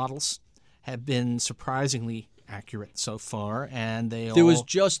climate models have been surprisingly accurate so far, and there was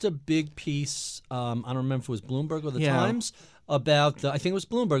just a big piece. I don't remember if it was Bloomberg or the Times about I think it was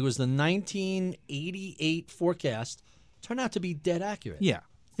Bloomberg. It was the 1988 forecast. Turned out to be dead accurate. Yeah.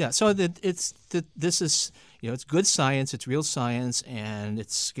 So this is it's good science, it's real science, and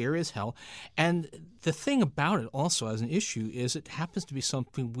it's scary as hell. And the thing about it also as an issue is it happens to be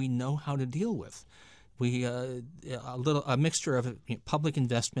something we know how to deal with. We a mixture of public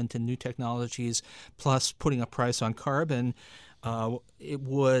investment in new technologies plus putting a price on carbon, it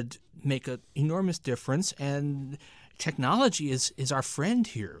would make an enormous difference. And technology is our friend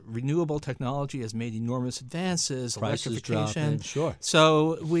here. Renewable technology has made enormous advances. Prices electrification, dropping, sure.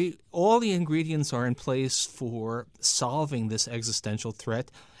 So all the ingredients are in place for solving this existential threat,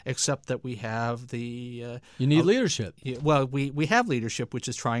 except that we have the you need leadership. Well, we have leadership, which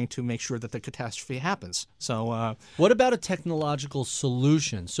is trying to make sure that the catastrophe happens. So what about a technological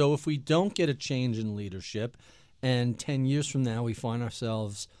solution? So if we don't get a change in leadership, and 10 years from now we find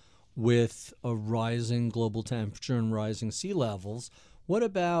ourselves with a rising global temperature and rising sea levels, what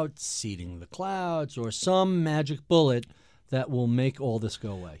about seeding the clouds or some magic bullet that will make all this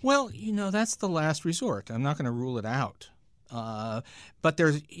go away? Well, that's the last resort. I'm not going to rule it out. But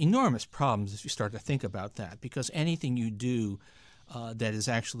there's enormous problems if you start to think about that, because anything you do that is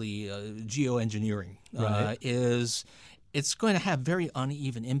actually geoengineering it's going to have very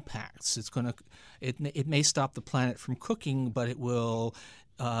uneven impacts. It may stop the planet from cooking, but it will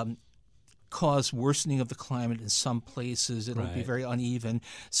cause worsening of the climate in some places. It'll be very uneven.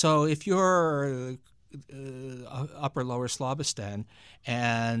 So if you're Upper Lower Slobistan,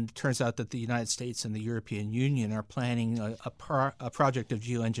 and turns out that the United States and the European Union are planning a project of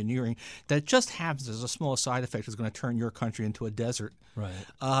geoengineering that just happens as a small side effect is going to turn your country into a desert. Right.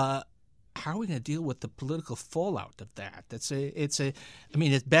 How are we going to deal with the political fallout of that? I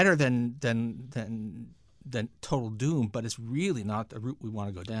mean, it's better than total doom, but it's really not the route we want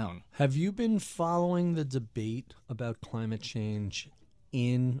to go down. Have you been following the debate about climate change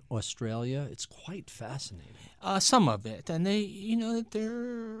in Australia? It's quite fascinating. Some of it, and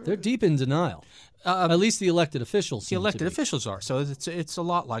they're deep in denial. At least the elected officials. The elected officials are. So it's a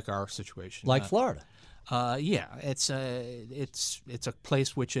lot like our situation, like Florida. Yeah, it's a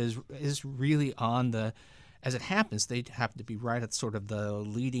place which is really on the. As it happens, they happen to be right at sort of the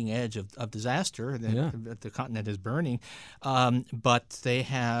leading edge of disaster. The continent is burning. But they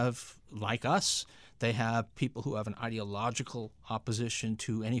have, like us, they have people who have an ideological opposition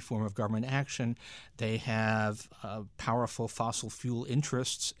to any form of government action. They have powerful fossil fuel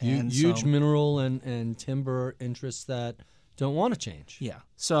interests. And huge mineral and timber interests that don't want to change. Yeah.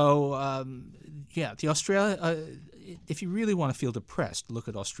 So, the Australia, if you really want to feel depressed, look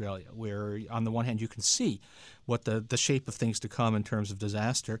at Australia, where on the one hand you can see what the shape of things to come in terms of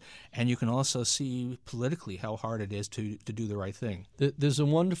disaster, and you can also see politically how hard it is to do the right thing. There's a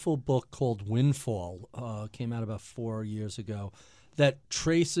wonderful book called Windfall, came out about 4 years ago, that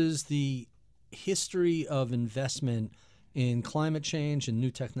traces the history of investment in climate change and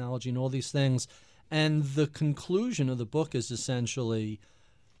new technology and all these things. And the conclusion of the book is essentially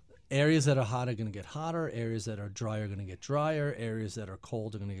areas that are hot are going to get hotter, areas that are dry are going to get drier, areas that are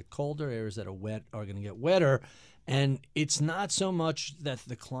cold are going to get colder, areas that are wet are going to get wetter. And it's not so much that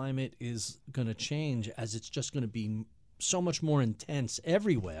the climate is going to change as it's just going to be so much more intense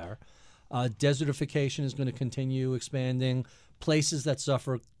everywhere. Desertification is going to continue expanding. Places that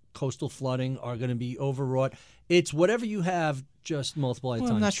suffer coastal flooding are going to be overwrought. It's whatever you have, just multiply times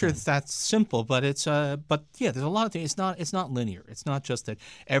 10. I'm not sure if that's simple, but there's a lot of things. It's not linear. It's not just that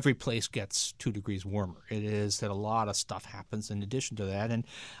every place gets 2 degrees warmer. It is that a lot of stuff happens in addition to that, and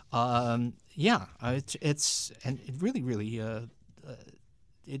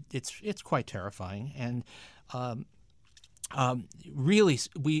it's quite terrifying, and really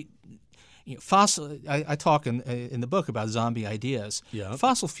we. I talk in the book about zombie ideas. Yeah.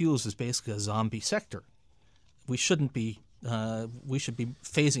 Fossil fuels is basically a zombie sector. We shouldn't be. We should be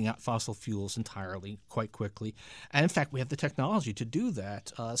phasing out fossil fuels entirely quite quickly, and in fact, we have the technology to do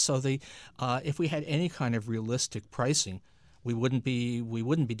that. If we had any kind of realistic pricing, we wouldn't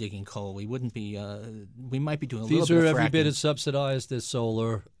be digging coal. We wouldn't be. We might be doing a little bit of fracking. These are every bit as subsidized as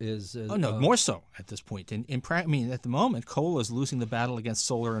solar is. Oh no, more so at this point. At the moment, coal is losing the battle against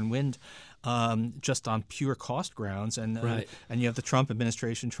solar and wind, just on pure cost grounds, and right. And you have the Trump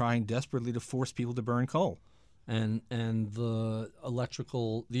administration trying desperately to force people to burn coal. And the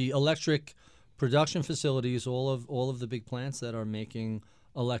electric production facilities, all of the big plants that are making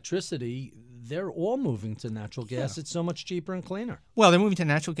electricity, they're all moving to natural gas. Yeah. It's so much cheaper and cleaner. Well, they're moving to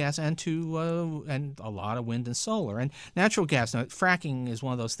natural gas and a lot of wind and solar. And natural gas, now, fracking is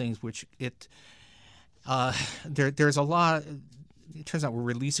one of those things which there's a lot. It turns out we're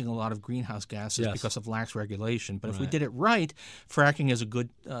releasing a lot of greenhouse gases because of lax regulation. But if we did it right, fracking is a good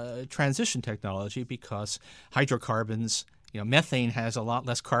transition technology because hydrocarbons, methane has a lot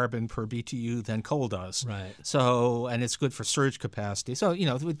less carbon per BTU than coal does. Right. So, and it's good for surge capacity. So,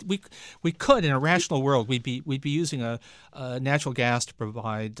 we could, in a rational world, we'd be using a natural gas to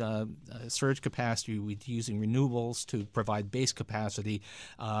provide surge capacity. We'd be using renewables to provide base capacity.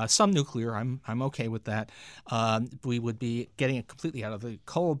 Some nuclear, I'm okay with that. We would be getting it completely out of the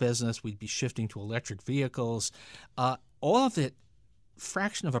coal business. We'd be shifting to electric vehicles. All of it.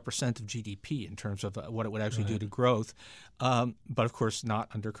 Fraction of a percent of GDP in terms of what it would actually do to growth, but of course not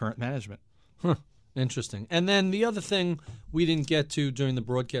under current management. Interesting. And then the other thing we didn't get to during the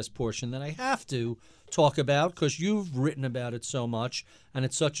broadcast portion that I have to talk about because you've written about it so much and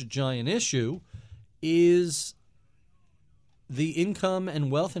it's such a giant issue is the income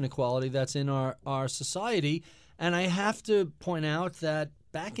and wealth inequality that's in our society. And I have to point out that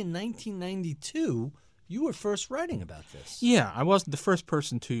back in 1992, you were first writing about this. Yeah, I wasn't the first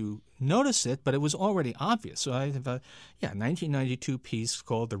person to notice it, but it was already obvious. So I have a 1992 piece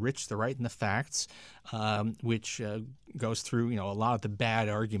called "The Rich, the Right, and the Facts," which goes through a lot of the bad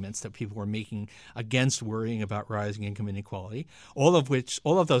arguments that people were making against worrying about rising income inequality. All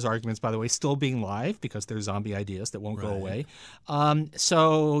of those arguments, by the way, still being live because they're zombie ideas that won't go away.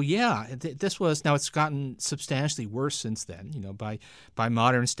 This was now it's gotten substantially worse since then. By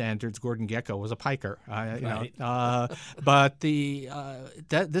modern standards, Gordon Gekko was a piker. But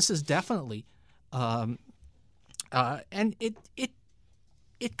this is definitely and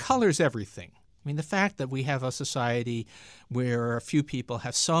it colors everything. I mean, the fact that we have a society where a few people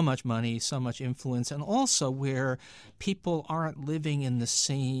have so much money, so much influence, and also where people aren't living in the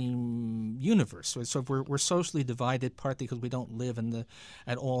same universe. So we're socially divided, partly because we don't live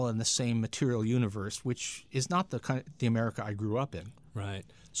at all in the same material universe, which is not the America I grew up in. Right.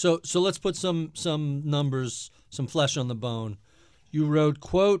 So let's put some numbers, some flesh on the bone. You wrote,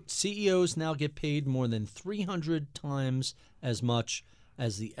 quote, CEOs now get paid more than 300 times as much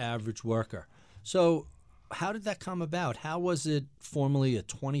as the average worker. So how did that come about? How was it formerly a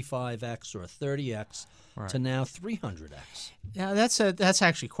 25x or a 30x to now 300x? Yeah, that's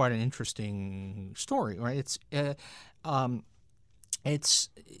actually quite an interesting story, right? Now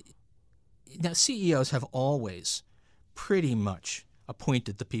CEOs have always pretty much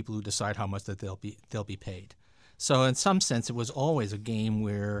appointed the people who decide how much that they'll be paid. So in some sense, it was always a game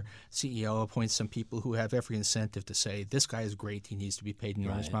where CEO appoints some people who have every incentive to say, this guy is great, he needs to be paid an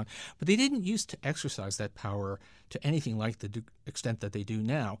enormous amount. But they didn't used to exercise that power to anything like the extent that they do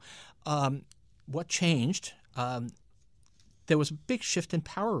now. What changed? There was a big shift in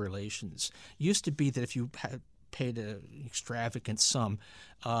power relations. It used to be that if you had paid an extravagant sum,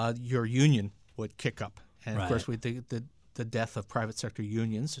 your union would kick up. And of course, with the death of private sector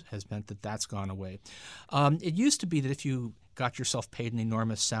unions has meant that that's gone away. It used to be that if you got yourself paid an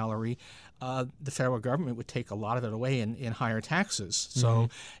enormous salary, the federal government would take a lot of it away in higher taxes. So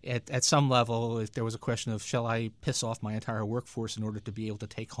at some level, if there was a question of, shall I piss off my entire workforce in order to be able to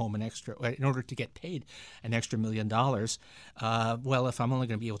take home in order to get paid an extra $1 million, well, if I'm only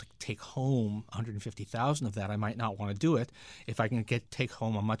going to be able to take home 150,000 of that, I might not want to do it. If I can take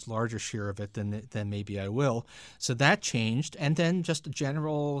home a much larger share of it, then maybe I will. So that changed. And then just a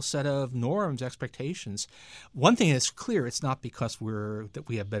general set of norms, expectations. One thing is clear, it's not because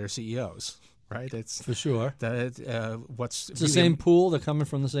we have better CEOs. Right, it's for sure. It's the same pool. They're coming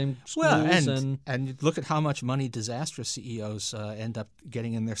from the same schools. Well, and look at how much money disastrous CEOs end up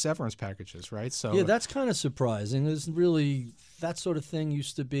getting in their severance packages. Right. So yeah, that's kind of surprising. There's really that sort of thing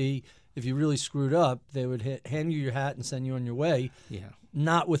used to be. If you really screwed up, they would hand you your hat and send you on your way. Yeah.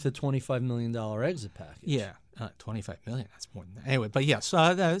 Not with a $25 million exit package. Yeah. 25 million. That's more than that. Anyway, but yes.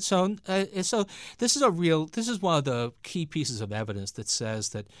 So this is one of the key pieces of evidence that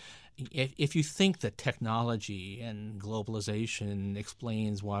says that if you think that technology and globalization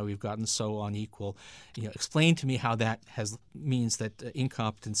explains why we've gotten so unequal, explain to me how that means that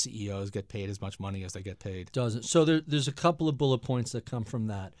incompetent CEOs get paid as much money as they get paid. Doesn't. So there's a couple of bullet points that come from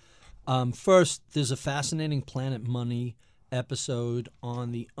that. First, there's a fascinating Planet Money episode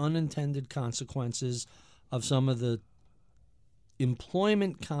on the unintended consequences of some of the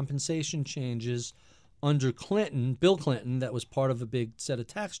employment compensation changes under Bill Clinton, that was part of a big set of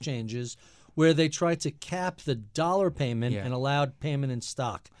tax changes where they tried to cap the dollar payment and allowed payment in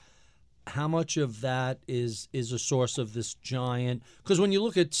stock. How much of that is a source of this giant? Because when you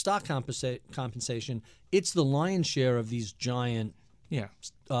look at stock compensation, it's the lion's share of these giant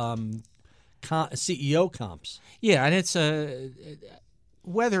CEO comps. Yeah, and it's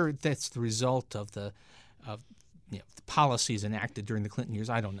whether that's the result of the policies enacted during the Clinton years,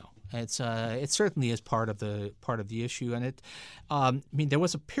 I don't know. It certainly is part of the issue, and there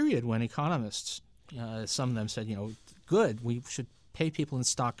was a period when economists, some of them said, good, we should pay people in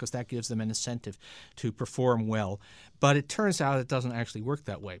stock because that gives them an incentive to perform well. But it turns out it doesn't actually work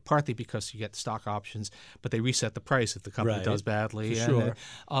that way, partly because you get stock options, but they reset the price if the company does badly. For sure.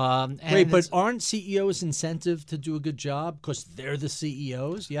 But aren't CEOs incentive to do a good job because they're the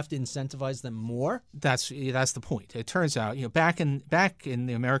CEOs? You have to incentivize them more? That's the point. It turns out, back in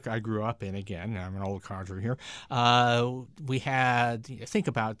the America I grew up in, again, I'm an old codger here, we had, think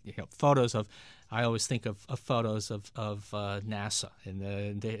about photos of, I always think of photos of NASA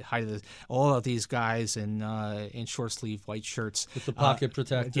and the height of all of these guys in short sleeve white shirts with the pocket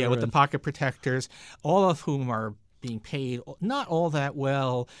protector. Yeah, with the pocket protectors, all of whom are being paid not all that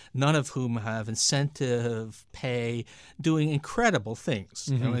well, none of whom have incentive pay, doing incredible things.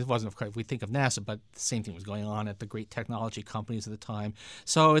 Mm-hmm. It wasn't, of course, we think of NASA, but the same thing was going on at the great technology companies at the time.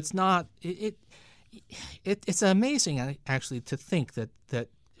 So it's not it's amazing actually to think that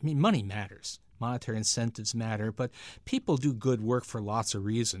money matters. Monetary incentives matter, but people do good work for lots of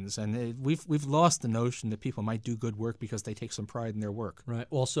reasons, and we've lost the notion that people might do good work because they take some pride in their work. Right.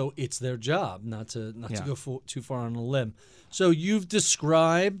 Also, it's their job not to go too far on a limb. So you've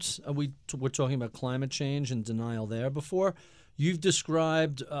described we're talking about climate change and denial there before. You've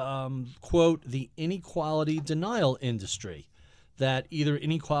described quote the inequality denial industry, that either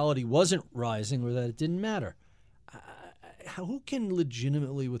inequality wasn't rising or that it didn't matter. who can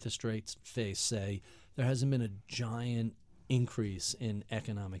legitimately, with a straight face, say there hasn't been a giant increase in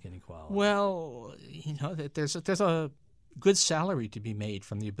economic inequality? Well, there's a good salary to be made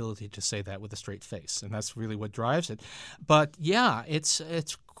from the ability to say that with a straight face, and that's really what drives it. But yeah, it's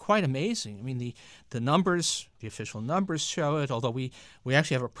quite amazing. I mean, the numbers, the official numbers show it, although we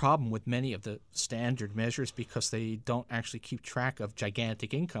actually have a problem with many of the standard measures because they don't actually keep track of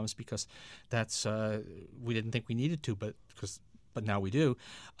gigantic incomes, because that's we didn't think we needed to, but now we do.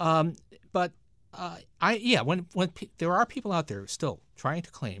 When there are people out there still trying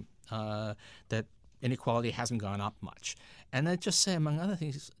to claim that inequality hasn't gone up much, and I just say, among other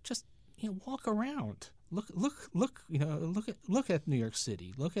things, just walk around. Look at New York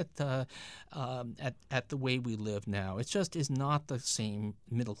City. Look at the way we live now. It just is not the same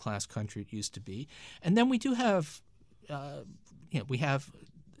middle class country it used to be. And then we do have, we have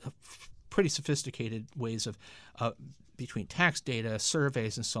pretty sophisticated ways of between tax data,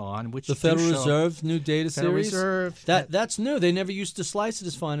 surveys, and so on, which the Federal Reserve's new data Federal series. Reserve, that's new. They never used to slice it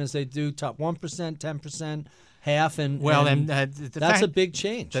as fine as they do. Top 1%, 10%. Half that's a big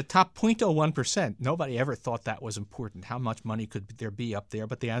change. The top 0.01%, nobody ever thought that was important. How much money could there be up there?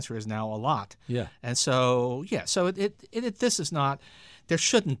 But the answer is now a lot. Yeah. And so this is not. There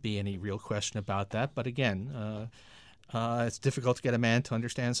shouldn't be any real question about that. But again, it's difficult to get a man to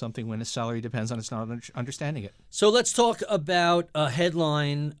understand something when his salary depends on his not understanding it. So let's talk about a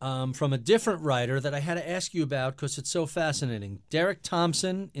headline from a different writer that I had to ask you about because it's so fascinating. Derek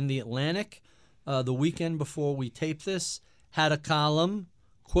Thompson in The Atlantic. The weekend before we tape this, had a column,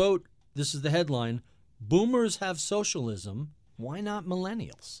 quote, this is the headline, "Boomers have socialism, why not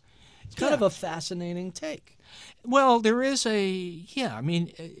millennials?" It's kind of a fascinating take. Well, there is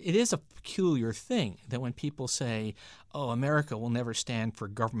it is a peculiar thing that when people say, oh, America will never stand for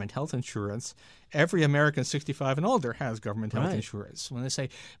government health insurance, every American 65 and older has government health insurance. When they say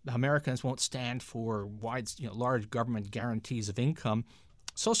Americans won't stand for large government guarantees of income,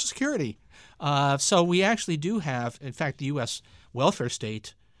 Social Security. So we actually do have, in fact, the U.S. welfare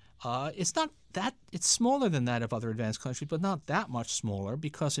state. It's not that it's smaller than that of other advanced countries, but not that much smaller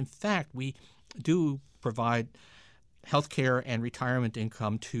because, in fact, we do provide health care and retirement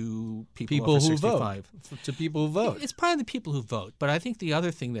income to people over 65. To people who vote. It's probably the people who vote. But I think the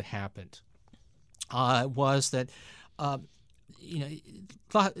other thing that happened was that when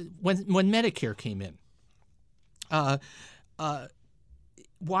Medicare came in,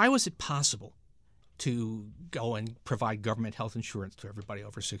 why was it possible to go and provide government health insurance to everybody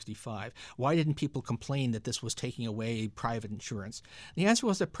over 65? Why didn't people complain that this was taking away private insurance? The answer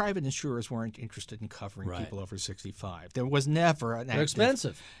was that private insurers weren't interested in covering people over 65. There was never an They're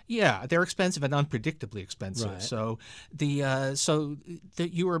expensive. Yeah, they're expensive and unpredictably expensive. Right. So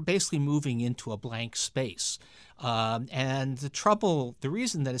you were basically moving into a blank space. And the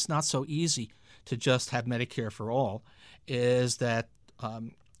reason that it's not so easy to just have Medicare for all is that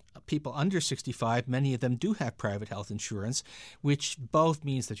people under 65, many of them do have private health insurance, which both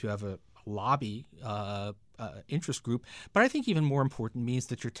means that you have a lobby interest group, but I think even more important means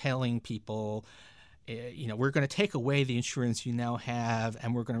that you're telling people, we're going to take away the insurance you now have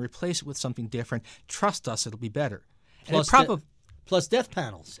and we're going to replace it with something different. Trust us, it'll be better. Plus death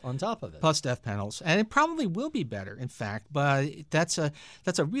panels on top of it. Plus death panels. And it probably will be better, in fact, but that's a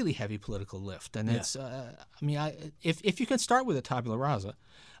really heavy political lift. And it's, if you can start with a tabula rasa,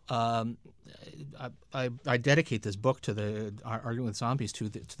 I dedicate this book to the Arguing with Zombies to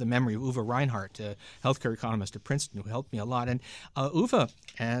the memory of Uwe Reinhardt, a healthcare economist at Princeton who helped me a lot. And Uwe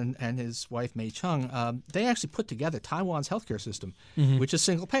and his wife Mei Chung, they actually put together Taiwan's healthcare system, which is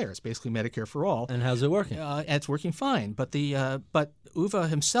single payer. It's basically Medicare for all. And how's it working? It's working fine. But Uwe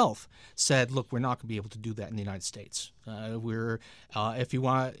himself said, "Look, we're not going to be able to do that in the United States. If you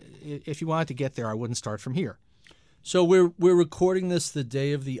wanted to get there, I wouldn't start from here." So we're recording this the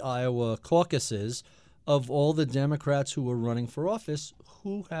day of the Iowa caucuses. Of all the Democrats who are running for office,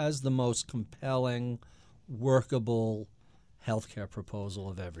 who has the most compelling, workable health care proposal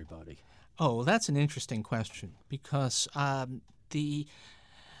of everybody? Oh, that's an interesting question because they're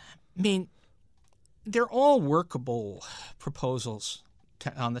all workable proposals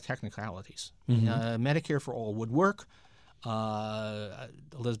on the technicalities. Medicare for all would work.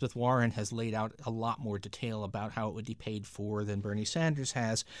 Elizabeth Warren has laid out a lot more detail about how it would be paid for than Bernie Sanders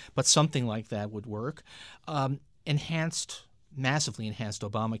has, but something like that would work. Enhanced massively enhanced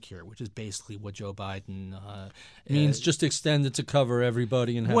Obamacare, which is basically what Joe Biden means just extend it to cover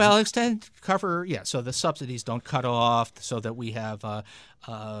everybody and have well, extend cover, yeah. So the subsidies don't cut off, so that we have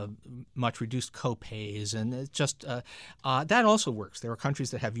much reduced co-pays, and it just that also works. There are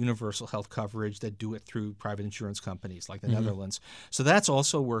countries that have universal health coverage that do it through private insurance companies, like the Netherlands. So that's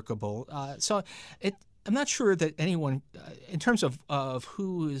also workable. I'm not sure that anyone, in terms of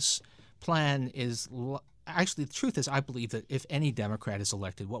whose plan is. Actually, the truth is, I believe that if any Democrat is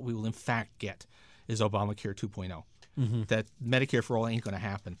elected, what we will in fact get is Obamacare 2.0. That Medicare for all ain't going to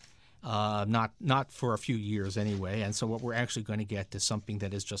happen, not for a few years anyway. And so what we're actually going to get is something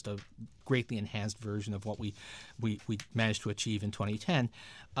that is just a greatly enhanced version of what we managed to achieve in 2010,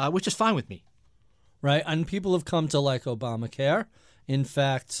 which is fine with me. Right, and people have come to like Obamacare. In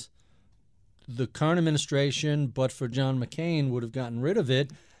fact, the current administration, but for John McCain, would have gotten rid of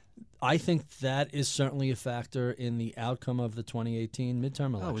it. I think that is certainly a factor in the outcome of the 2018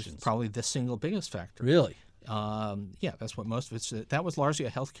 midterm elections. It's probably the single biggest factor. Really? Yeah, that's what most of it's. That was largely a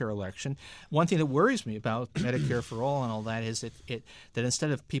healthcare election. One thing that worries me about Medicare for all and all that is that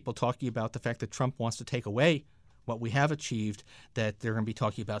instead of people talking about the fact that Trump wants to take away what we have achieved, that they're going to be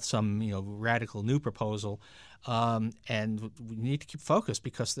talking about some radical new proposal, and we need to keep focused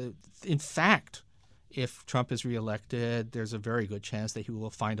because in fact. If Trump is reelected, there's a very good chance that he will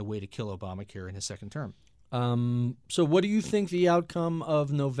find a way to kill Obamacare in his second term. So what do you think the outcome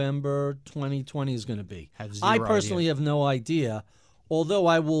of November 2020 is going to be? I personally have no idea, although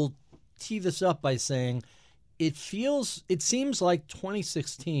I will tee this up by saying it seems like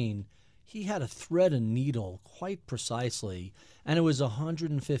 2016, he had a thread and needle quite precisely, and it was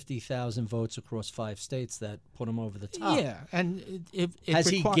 150,000 votes across 5 states that put him over the top. Yeah, and has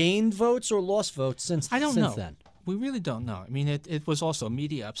he gained votes or lost votes since then? I don't know. We really don't know. I mean, it was also a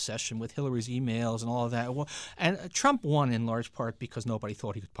media obsession with Hillary's emails and all of that. And Trump won in large part because nobody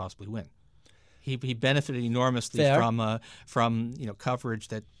thought he could possibly win. He benefited enormously from coverage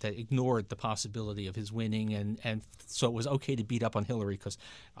that ignored the possibility of his winning, and so it was okay to beat up on Hillary because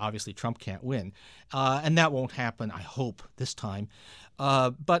obviously Trump can't win, and that won't happen, I hope, this time.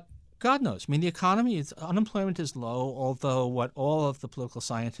 But God knows. I mean, the economy unemployment is low, although what all of the political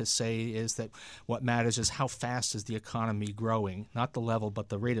scientists say is that what matters is how fast is the economy growing, not the level, but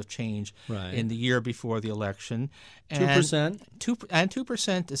the rate of change in the year before the election. 2%?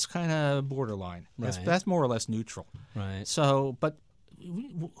 2% is kind of borderline. Right. That's more or less neutral. Right. So, but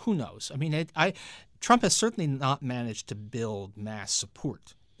who knows? I mean, Trump has certainly not managed to build mass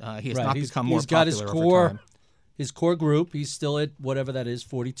support. He has not become more popular over time. His core group, he's still at whatever that is,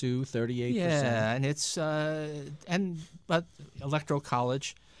 42, 38%. Yeah, and it's but Electoral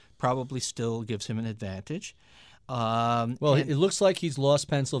College probably still gives him an advantage. It looks like he's lost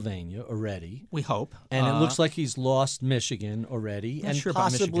Pennsylvania already. We hope. And it looks like he's lost Michigan already, and sure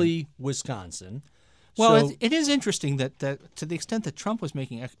possibly Wisconsin. Well, so, it is interesting that to the extent that Trump was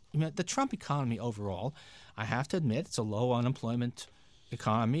making the Trump economy overall, I have to admit, it's a low unemployment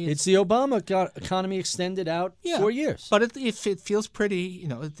economy. It's the Obama economy extended out 4 years. But it feels pretty,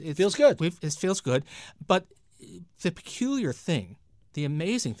 it feels good. It feels good. But the peculiar thing, the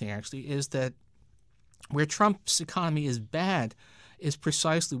amazing thing actually, is that where Trump's economy is bad is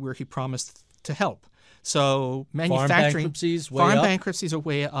precisely where he promised to help. So manufacturing, farm bankruptcies are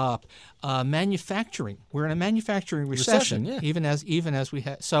way up. Manufacturing, we're in a manufacturing recession even as we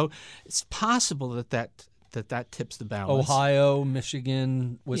have. So it's possible that tips the balance. Ohio,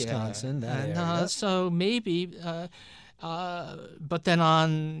 Michigan, Wisconsin, that area. So maybe, but then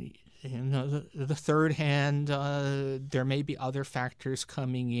on the third hand, there may be other factors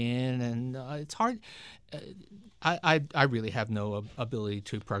coming in, and it's hard. I really have no ability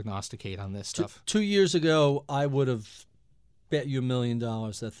to prognosticate on this stuff. 2 years ago, I would have bet you $1 million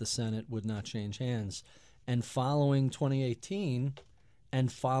that the Senate would not change hands. And following 2018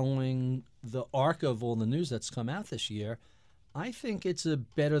 and following the arc of all the news that's come out this year, I think it's a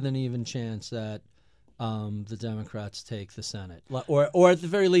better than even chance that the Democrats take the Senate. Or at the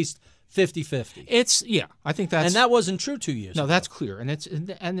very least, 50-50. I think that's... And that wasn't true 2 years ago. No, that's clear. And it's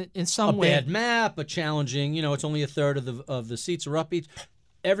in some way... A bad map, a challenging, it's only a third of the seats are up each.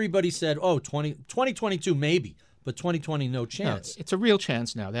 Everybody said, 2022 maybe, but 2020 no chance. No, it's a real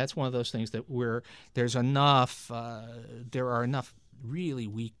chance now. That's one of those things that there are enough really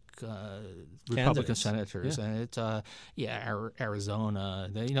weak Republican senators, and it's Arizona.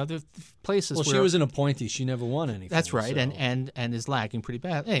 The places. Well, where she was an appointee. She never won anything. That's right, so. and is lagging pretty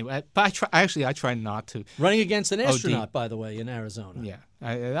bad. Anyway, but I try not to. Running against an astronaut, by the way, in Arizona. Yeah,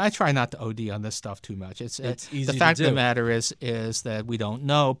 I try not to OD on this stuff too much. It's easy. The fact of the matter is that we don't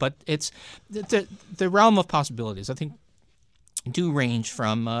know, but it's the realm of possibilities. I think do range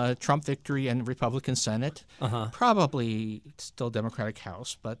from Trump victory and Republican Senate, probably still Democratic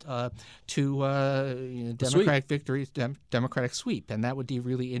House, but to Democratic victory, Democratic sweep, and that would be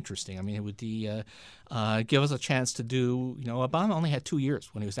really interesting. I mean, it would give us a chance to do. Obama only had 2 years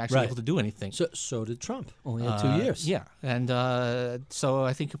when he was actually able to do anything. So did Trump. Only had 2 years. Yeah, and so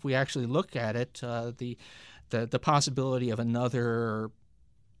I think if we actually look at it, the possibility of another,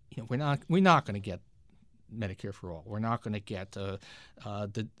 we're not going to get Medicare for all. We're not going to get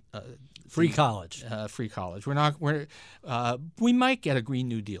free college. Free college. We might get a Green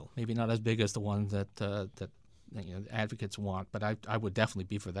New Deal. Maybe not as big as the one that advocates want, but I would definitely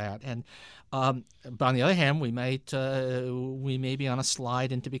be for that. And but on the other hand, we may be on a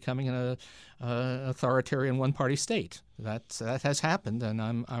slide into becoming an authoritarian one-party state. That has happened, and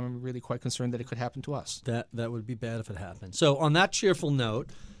I'm really quite concerned that it could happen to us. That would be bad if it happened. So on that cheerful note,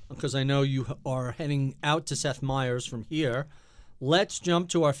 because I know you are heading out to Seth Meyers from here, let's jump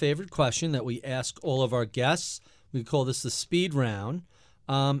to our favorite question that we ask all of our guests. We call this the speed round,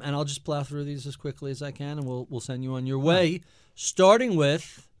 and I'll just plow through these as quickly as I can, and we'll send you on your way. Starting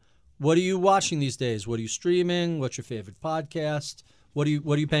with, what are you watching these days? What are you streaming? What's your favorite podcast? What are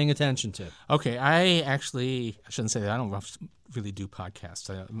you paying attention to? Okay, I shouldn't say that. I don't really do podcasts.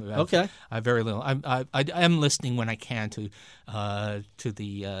 Okay, I very little. I am listening when I can to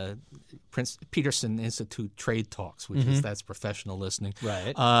the Prince Peterson Institute Trade Talks, which that's professional listening.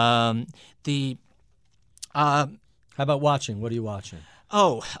 Right. How about watching? What are you watching?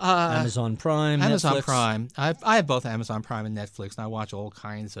 Amazon Prime, Amazon Netflix. Prime. I have both Amazon Prime and Netflix, and I watch all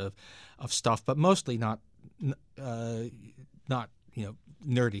kinds of stuff, but mostly not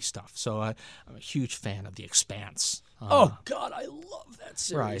nerdy stuff. So I'm a huge fan of The Expanse. Oh God, I love that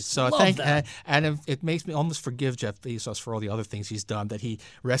series. Right. So love I think, that. and it makes me almost forgive Jeff Bezos for all the other things he's done. That he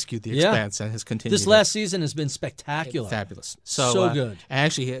rescued The Expanse and has continued. This last season has been spectacular, fabulous, so good. And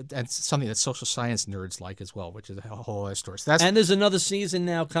actually, and something that social science nerds like as well, which is a whole other story. So and there's another season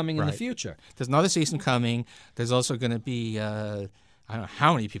now coming in the future. There's another season coming. There's also going to be. I don't know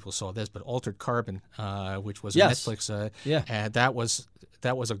how many people saw this, but Altered Carbon, which was a Netflix,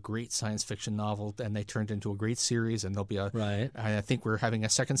 that was a great science fiction novel, and they turned into a great series. And there'll be I think we're having a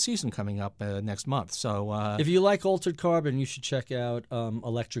second season coming up next month. So if you like Altered Carbon, you should check out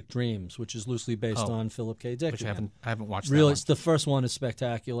Electric Dreams, which is loosely based on Philip K. Dick. Which I haven't watched. Really, the first one is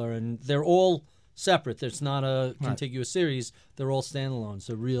spectacular, and they're all separate. It's not a contiguous series. They're all standalones.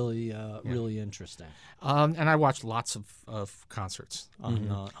 They're really, really interesting. And I watch lots of concerts on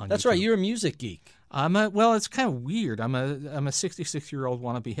That's YouTube. right. You're a music geek. Well, it's kind of weird. I'm a 66-year-old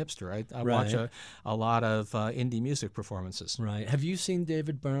wannabe hipster. I watch a lot of indie music performances. Right. Have you seen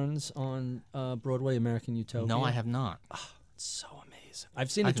David Byrne's on Broadway, American Utopia? No, I have not. Oh, it's so amazing. I've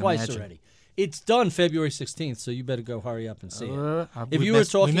seen it twice already. It's done February 16th, so you better go hurry up and see it. If you were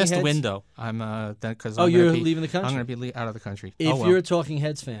talking, we missed the window. Because you're leaving the country. I'm going to be out of the country. If you're a Talking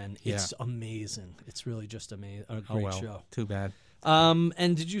Heads fan, it's amazing. It's really just amazing. A great show. Too bad.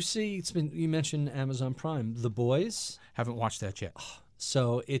 And did you see? You mentioned Amazon Prime, The Boys. Haven't watched that yet.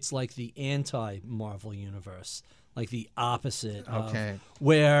 So it's like the anti-Marvel universe, like the opposite. Okay. Of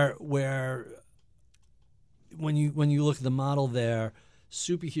where when you look at the model there,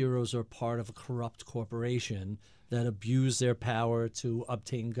 superheroes are part of a corrupt corporation that abuse their power to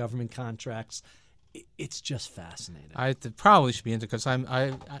obtain government contracts. It's just fascinating. I probably should be into because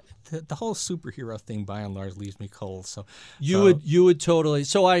the whole superhero thing by and large leaves me cold. So you would totally.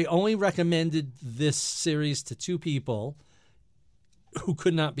 So I only recommended this series to two people who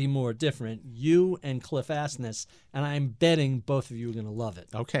could not be more different, you and Cliff Asness, and I'm betting both of you are going to love it.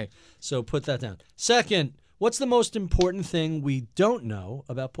 Okay. So put that down. Second, what's the most important thing we don't know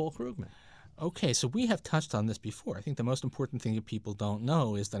about Paul Krugman? Okay, so we have touched on this before. I think the most important thing that people don't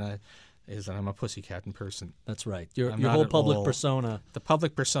know is that I'm a pussycat in person. That's right. Your whole public persona. The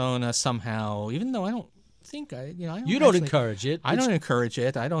public persona somehow, even though I don't think you don't encourage it. I don't encourage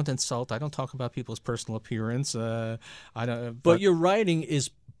it. I don't insult. I don't talk about people's personal appearance. I don't. But your writing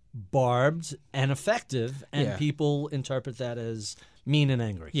is barbed and effective, and people interpret that as mean and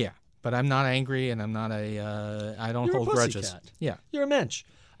angry. Yeah, but I'm not angry, and I'm not I don't hold grudges. Yeah, you're a mensch.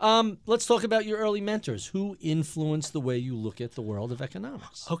 Let's talk about your early mentors. Who influenced the way you look at the world of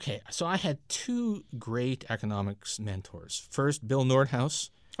economics? Okay, so I had two great economics mentors. First, Bill Nordhaus.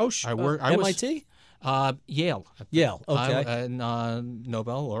 MIT? Yale. Yale, okay.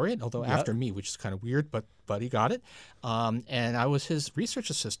 Nobel laureate, although after me, which is kind of weird, but he got it. And I was his research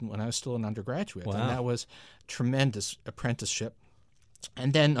assistant when I was still an undergraduate. Wow. And that was tremendous apprenticeship.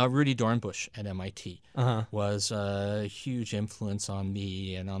 And then Rudy Dornbush at MIT was a huge influence on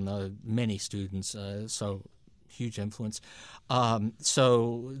me and on the many students. So huge influence.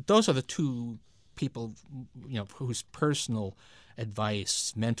 So those are the two people, whose personal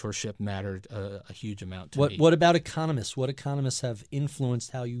advice, mentorship mattered a huge amount to me. What about economists? What economists have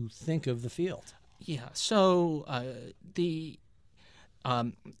influenced how you think of the field? Yeah. So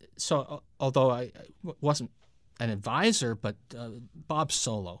although I wasn't an advisor, but Bob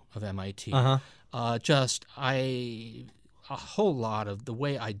Solow of MIT, a whole lot of the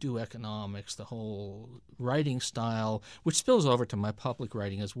way I do economics, the whole writing style, which spills over to my public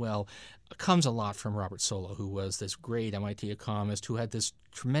writing as well, comes a lot from Robert Solow, who was this great MIT economist who had this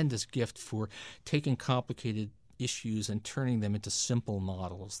tremendous gift for taking complicated issues and turning them into simple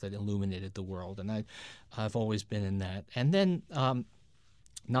models that illuminated the world. And I've always been in that. And then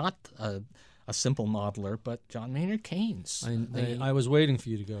not a simple modeler, but John Maynard Keynes. I was waiting for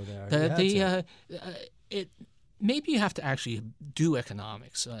you to go there. Maybe you have to actually do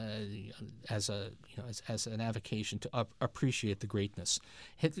economics as an avocation to appreciate the greatness.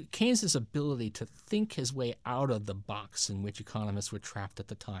 Keynes's ability to think his way out of the box in which economists were trapped at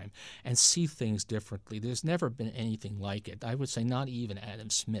the time and see things differently. There's never been anything like it. I would say not even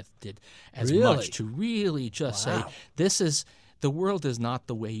Adam Smith did as much to really just say, the world is not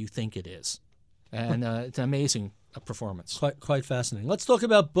the way you think it is. And it's an amazing performance. Quite fascinating. Let's talk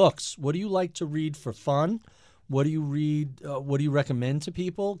about books. What do you like to read for fun? What do you read? What do you recommend to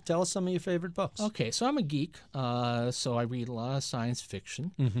people? Tell us some of your favorite books. Okay, so I'm a geek, so I read a lot of science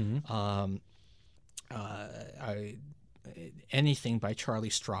fiction. Anything by Charlie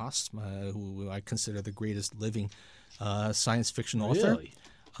Stross, who I consider the greatest living science fiction author. Really?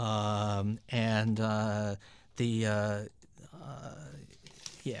 Stross.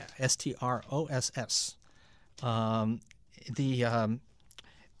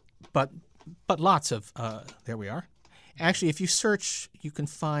 But lots of there we are. Actually, if you search, you can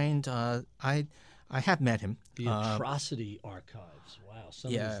find. I have met him. The Atrocity Archives. Wow,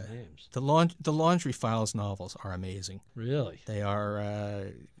 some of his names. The Laundry Files novels are amazing. Really, they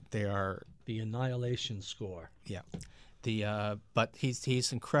are. The Annihilation Score. Yeah, but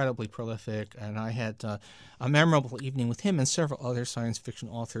he's incredibly prolific, and I had a memorable evening with him and several other science fiction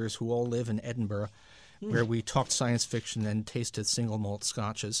authors who all live in Edinburgh, where we talked science fiction and tasted single malt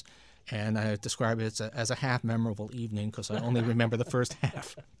scotches. And I describe it as a half memorable evening because I only remember the first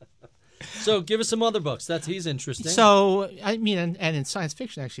half. So give us some other books. He's interesting. So, I mean, and in science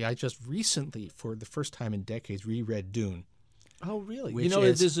fiction, actually, I just recently, for the first time in decades, reread Dune. Oh, really?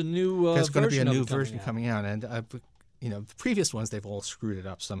 There's a new there's going to be a new version coming out. And, the previous ones, they've all screwed it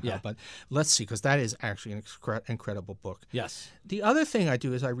up somehow. Yeah. But let's see, because that is actually an incredible book. Yes. The other thing I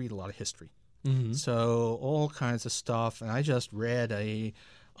do is I read a lot of history. Mm-hmm. So all kinds of stuff. And I just read a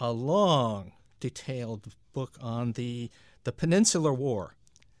long, detailed book on the Peninsular War,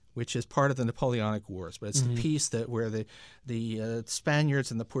 which is part of the Napoleonic Wars. But it's the piece where the Spaniards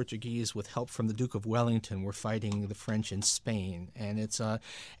and the Portuguese, with help from the Duke of Wellington, were fighting the French in Spain. And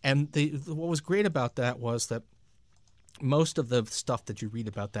what was great about that was that most of the stuff that you read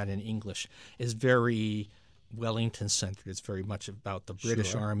about that in English is very Wellington-centered. It's very much about the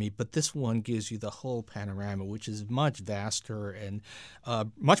British Army, but this one gives you the whole panorama, which is much vaster and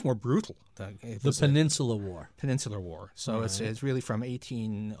much more brutal. The Peninsular War. Peninsular War. So it's really from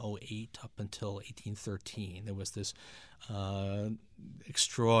 1808 up until 1813. There was this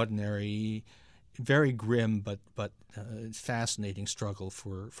extraordinary, very grim but fascinating struggle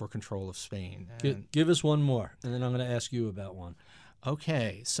for control of Spain. Give us one more, and then I'm going to ask you about one.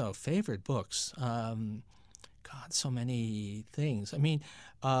 Okay, so favorite books. God, so many things. I mean,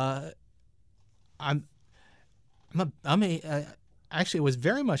 actually was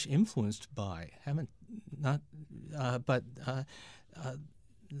very much influenced by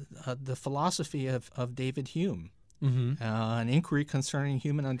the philosophy of David Hume, an inquiry concerning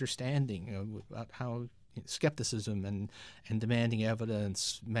human understanding, about how skepticism and demanding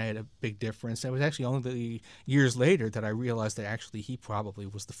evidence made a big difference. It was actually only years later that I realized that actually he probably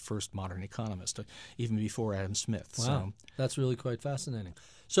was the first modern economist, even before Adam Smith. Wow, So, that's really quite fascinating.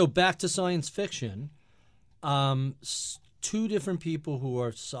 So back to science fiction, two different people who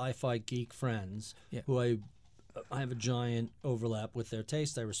are sci-fi geek friends, who I have a giant overlap with their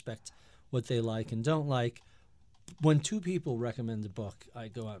taste. I respect what they like and don't like. When two people recommend a book, I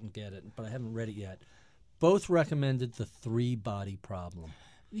go out and get it, but I haven't read it yet. Both recommended The Three-Body Problem.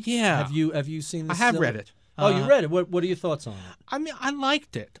 Yeah. Have you seen this? I have read it. Oh, you read it. What are your thoughts on it? I mean, I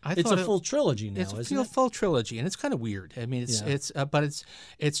liked it. It's a full trilogy now, isn't it? It's a full trilogy, and it's kind of weird. I mean, but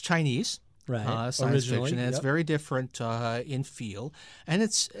it's Chinese. Right. science Originally, fiction, and it's yep. very different in feel, and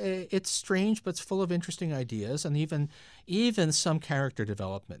it's strange, but it's full of interesting ideas, and even some character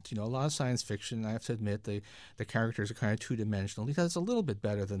development. A lot of science fiction, I have to admit, the characters are kind of two-dimensional. He does a little bit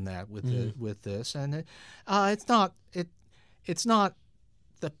better than that with this, and it's not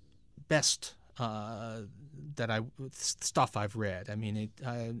the best stuff I've read. I mean,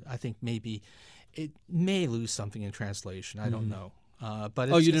 I think maybe it may lose something in translation. I don't know. But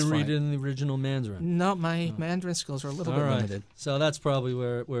you didn't read fine. it in the original Mandarin? No, my Mandarin skills are a little bit limited. So that's probably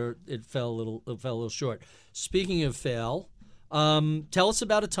where it fell a little short. Speaking of fail, tell us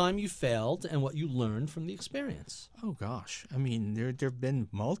about a time you failed and what you learned from the experience. Oh gosh, I mean there've been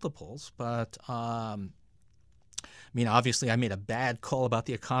multiples, but obviously I made a bad call about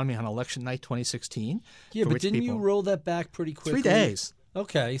the economy on election night 2016. Yeah, but didn't you roll that back pretty quickly? 3 days.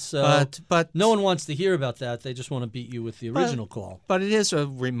 Okay, so but no one wants to hear about that. They just want to beat you with the original call. But it is a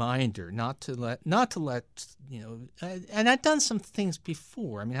reminder not to let and I've done some things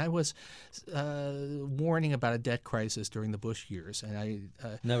before. I mean, I was warning about a debt crisis during the Bush years, and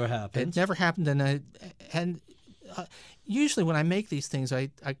never happened. It never happened, and usually when I make these things, I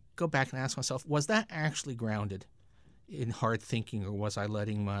go back and ask myself, was that actually grounded in hard thinking, or was I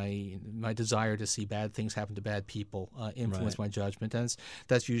letting my desire to see bad things happen to bad people influence my judgment? And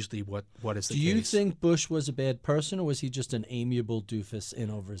that's usually what is the case. Do you think Bush was a bad person, or was he just an amiable doofus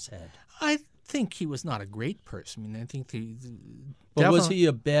in over his head? I think he was not a great person. I mean, I think But was he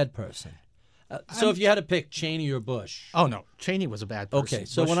a bad person? So if you had to pick Cheney or Bush? Oh, no. Cheney was a bad person. Okay,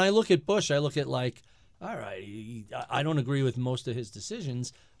 so when I look at Bush, I look at all right, I don't agree with most of his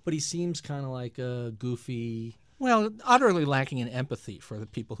decisions, but he seems kind of like a goofy... Well, utterly lacking in empathy for the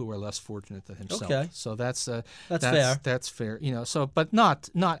people who are less fortunate than himself. Okay. So that's fair. That's fair. But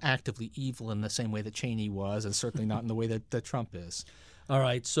not actively evil in the same way that Cheney was, and certainly not in the way that Trump is. All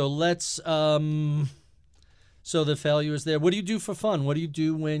right. So let's. So the failure is there. What do you do for fun? What do you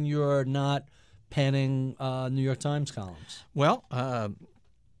do when you're not penning New York Times columns? Well, I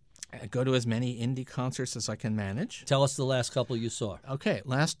go to as many indie concerts as I can manage. Tell us the last couple you saw. Okay,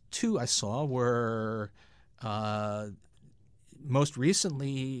 last 2 I saw were. Most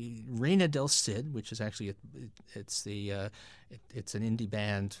recently, Reina del Cid, which is actually it's an indie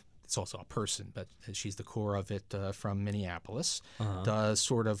band. It's also a person, but she's the core of it from Minneapolis. Does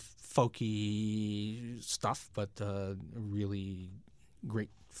sort of folky stuff, but really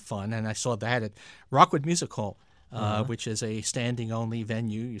great fun. And I saw that at Rockwood Music Hall. Which is a standing-only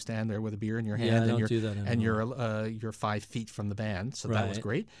venue. You stand there with a beer in your hand, and you're 5 feet from the band. So that was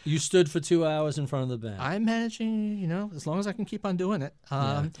great. You stood for 2 hours in front of the band. I'm managing, as long as I can keep on doing it.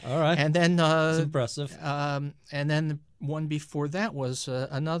 All right. And then that's impressive. And then the one before that was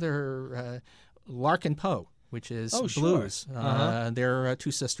another Larkin Poe, which is blues. Sure. They're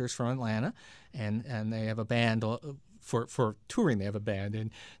 2 sisters from Atlanta, and they have a band. For touring, they have a band, and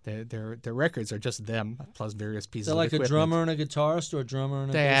their records are just them plus various pieces of equipment. They're like a drummer and a guitarist, or a drummer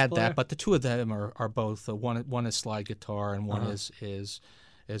and a bass player? They add that, but the 2 of them are both one is slide guitar and one is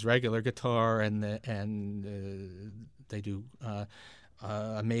regular guitar, and they do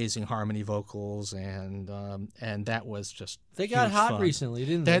amazing harmony vocals, and that was just they got huge hot fun. Recently,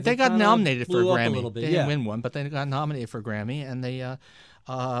 didn't they? They got nominated for a Grammy. A little bit, they didn't win one, but they got nominated for a Grammy, and they and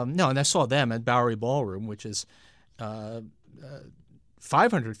I saw them at Bowery Ballroom, which is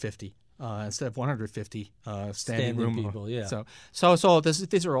 550 instead of 150 standing room people. Yeah. So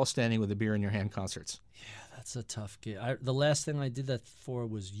these are all standing with a beer in your hand concerts. Yeah, that's a tough gig. The last thing I did that for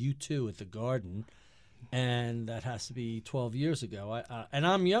was U2 at the Garden, and that has to be 12 years ago. And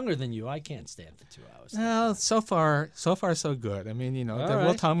I'm younger than you. I can't stand for 2 hours. Well, so far so good. I mean, there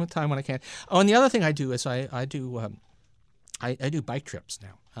will time when I can't. Oh, and the other thing I do is I do bike trips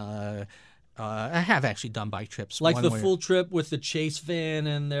now. I have actually done bike trips, like the full trip with the Chase van,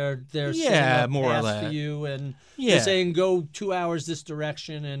 and they're setting up more or paths less for you, and they're saying go 2 hours this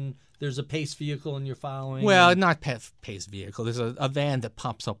direction, and there's a pace vehicle and you're following. Well, not pace vehicle. There's a van that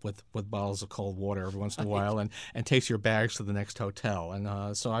pops up with bottles of cold water every once in a while, and takes your bags to the next hotel.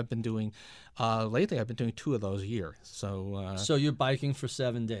 And so I've been doing lately. I've been doing 2 of those a year. So you're biking for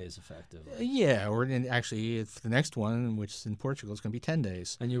 7 days, effectively. Yeah, or actually the next one, which is in Portugal, is going to be 10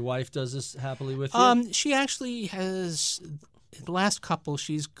 days. And your wife does this happily with you? She actually has. The last couple,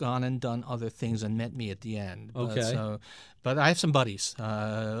 she's gone and done other things and met me at the end. Okay. But I have some buddies,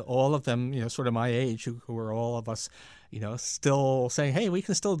 all of them, sort of my age, who are all of us still saying, hey, we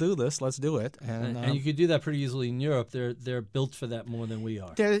can still do this. Let's do it. And you could do that pretty easily in Europe. They're built for that more than we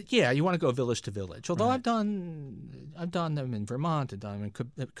are. Yeah, you want to go village to village. Although I've done them in Vermont, I've done them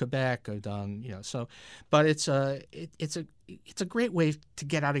in Quebec, I've done but it's a great way to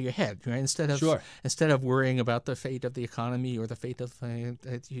get out of your head, right? Instead of worrying about the fate of the economy or the fate of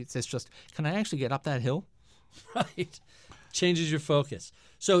it's just, can I actually get up that hill? Right. Changes your focus.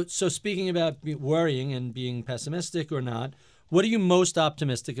 So speaking about worrying and being pessimistic or not, what are you most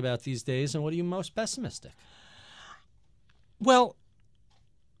optimistic about these days, and what are you most pessimistic? Well,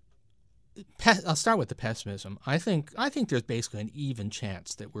 I'll start with the pessimism. I think there's basically an even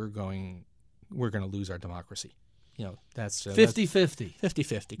chance that we're going to lose our democracy. That's 50-50.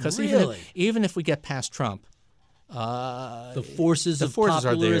 50-50. Because really? even if we get past Trump, the forces of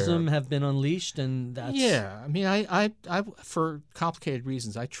populism have been unleashed, and that's I mean, I for complicated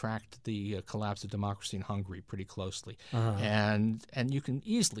reasons, I tracked the collapse of democracy in Hungary pretty closely, and you can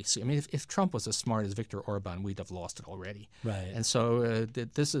easily see. I mean, if Trump was as smart as Viktor Orban, we'd have lost it already. Right. And so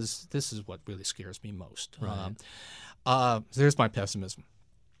this is what really scares me most. Right. There's my pessimism.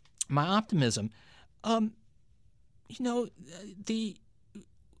 My optimism, the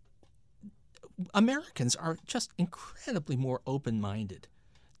Americans are just incredibly more open-minded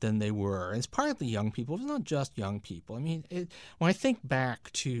than they were. And it's partly young people. It's not just young people. I mean, when I think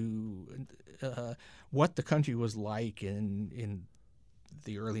back to what the country was like in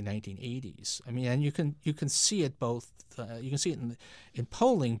the early 1980s, I mean, and you can see it both. You can see it in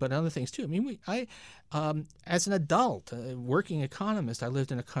polling, but other things too. I mean, as an adult, working economist, I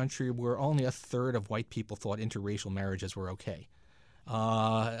lived in a country where only a third of white people thought interracial marriages were okay.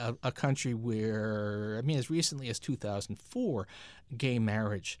 A country where, I mean, as recently as 2004, gay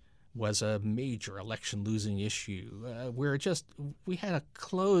marriage was a major election-losing issue, where we had a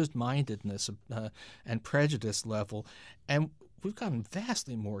closed-mindedness and prejudice level, and we've gotten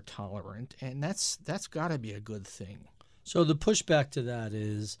vastly more tolerant, and that's got to be a good thing. So the pushback to that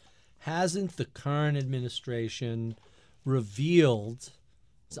is, hasn't the current administration revealed,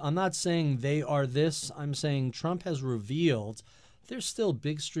 I'm not saying they are this, I'm saying Trump has revealed there's still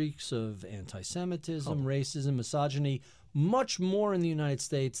big streaks of anti-Semitism, racism, misogyny, much more in the United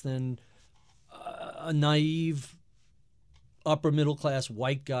States than a naive upper-middle-class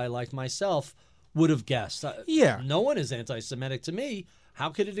white guy like myself would have guessed. No one is anti-Semitic to me. How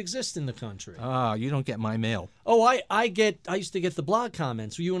could it exist in the country? You don't get my mail. Oh, I used to get the blog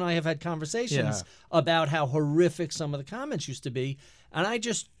comments. You and I have had conversations about how horrific some of the comments used to be, and I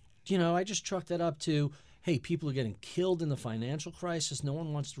just chalked that up to, hey, people are getting killed in the financial crisis. No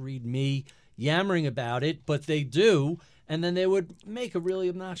one wants to read me yammering about it, but they do. And then they would make a really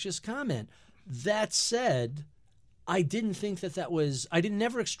obnoxious comment. That said, I didn't think that was, I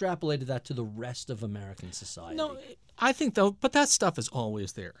never extrapolated that to the rest of American society. No, I think though, but that stuff is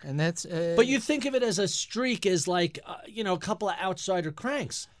always there. And that's. But you think of it as a streak, as like, a couple of outsider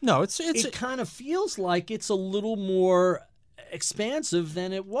cranks. No, it kind of feels like it's a little more expansive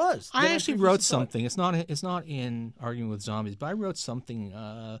than it was. I actually wrote something. It's not in Arguing with Zombies, but I wrote something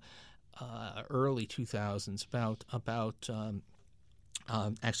early 2000s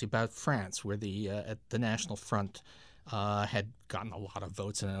about France, where the National Front had gotten a lot of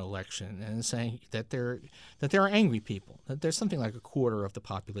votes in an election, and saying that there are angry people. That there's something like a quarter of the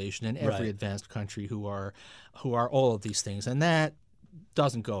population in every advanced country who are all of these things, and that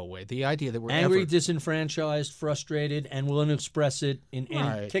doesn't go away. The idea that we're angry, disenfranchised, frustrated, and willing to express it in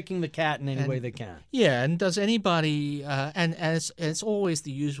kicking the cat in any way they can. Yeah, and does anybody? And it's always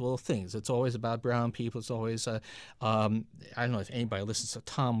the usual things. It's always about brown people. It's always I don't know if anybody listens to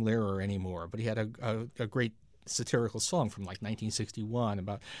Tom Lehrer anymore, but he had a great satirical song from like 1961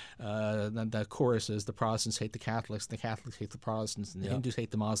 about the chorus is, the Protestants hate the Catholics hate the Protestants, and the Hindus hate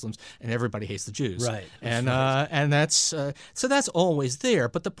the Muslims, and everybody hates the Jews. Right. And that's so that's always there.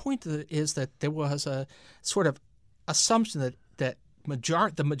 But the point is that there was a sort of assumption that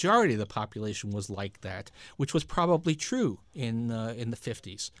the majority of the population was like that, which was probably true in the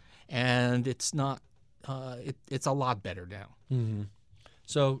 50s, and it's not. It's a lot better now. Mm-hmm.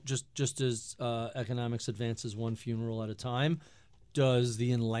 So just as economics advances one funeral at a time, does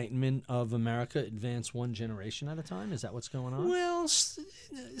the Enlightenment of America advance one generation at a time? Is that what's going on? Well,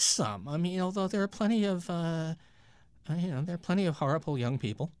 some. I mean, although there are plenty of horrible young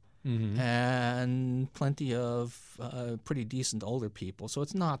people, and plenty of pretty decent older people. So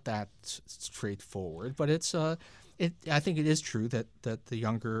it's not that straightforward. But it's I think it is true that the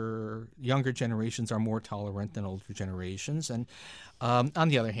younger generations are more tolerant than older generations. And on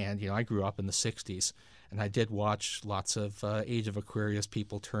the other hand, I grew up in the 60s, I did watch lots of Age of Aquarius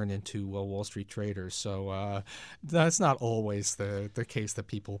people turn into Wall Street traders. So that's not always the case that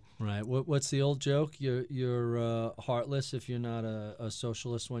people. Right. What's the old joke? You're heartless if you're not a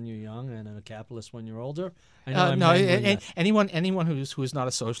socialist when you're young and a capitalist when you're older. Anyone who's not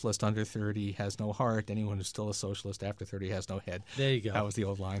a socialist under 30 has no heart. Anyone who's still a socialist after 30 has no head. There you go. That was the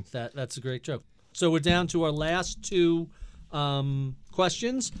old line. That's a great joke. So we're down to our last two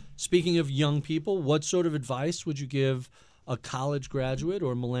questions. Speaking of young people, what sort of advice would you give a college graduate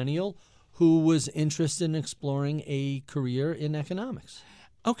or millennial who was interested in exploring a career in economics?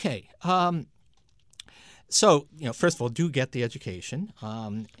 Okay. So, first of all, do get the education.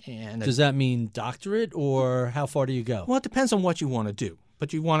 And does that mean doctorate, or how far do you go? Well, it depends on what you want to do.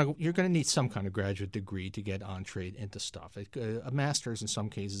 But you're going to need some kind of graduate degree to get entree into stuff. A master's in some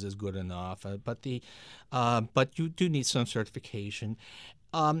cases is good enough, but you do need some certification.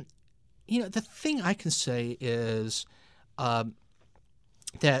 The thing I can say is that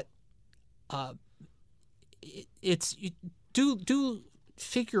do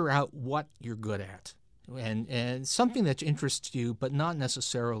figure out what you're good at. And something that interests you, but not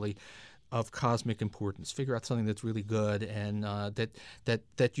necessarily of cosmic importance. Figure out something that's really good and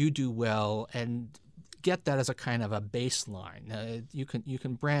that you do well, and get that as a kind of a baseline. You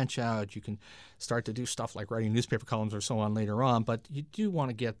can branch out. You can start to do stuff like writing newspaper columns or so on later on, but you do want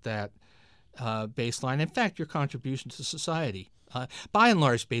to get that baseline. In fact, your contribution to society. By and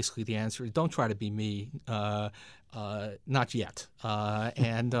large, basically the answer is don't try to be me. Not yet. I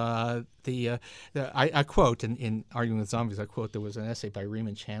quote in Arguing with Zombies. I quote, there was an essay by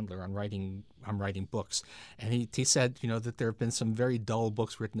Raymond Chandler on writing books, and he said that there have been some very dull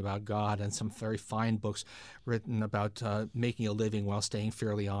books written about God and some very fine books written about making a living while staying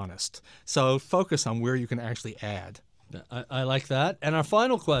fairly honest. So focus on where you can actually add. I like that. And our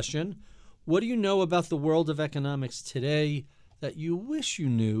final question: what do you know about the world of economics today that you wish you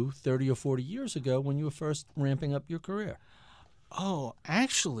knew 30 or 40 years ago when you were first ramping up your career? Oh,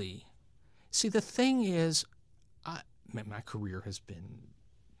 actually, see, the thing is, my career has been,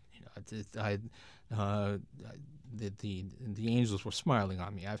 the angels were smiling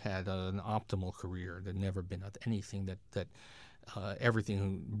on me. I've had an optimal career. There's never been anything that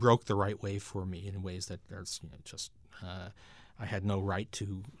everything broke the right way for me in ways that there's I had no right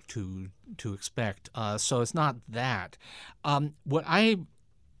to expect. So it's not that.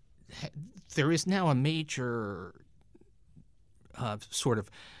 There is now a major sort of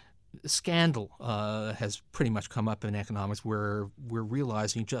scandal has pretty much come up in economics, where we're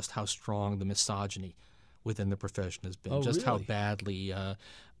realizing just how strong the misogyny within the profession has been, really? How badly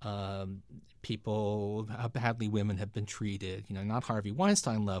how badly women have been treated. Not Harvey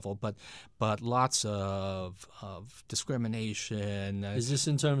Weinstein level, but lots of discrimination. Is this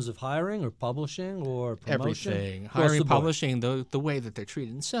in terms of hiring or publishing or promotion? Everything. Hiring, publishing, the way that they're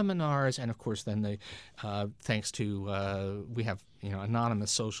treated in seminars, and of course then they, thanks to we have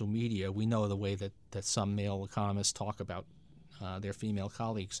anonymous social media, we know the way that some male economists talk about their female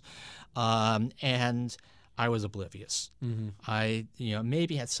colleagues, and I was oblivious. Mm-hmm. I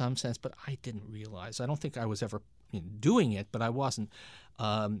maybe had some sense, but I didn't realize. I don't think I was ever doing it, but I wasn't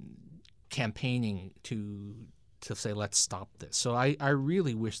campaigning to say let's stop this. So I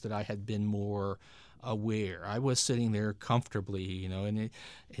really wish that I had been more aware. I was sitting there comfortably, in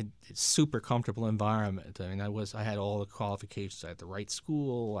a super comfortable environment. I mean, I had all the qualifications. I had the right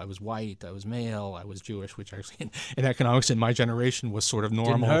school. I was white. I was male. I was Jewish, which actually in economics in my generation was sort of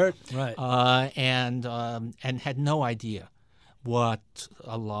normal. Didn't hurt, right? And had no idea what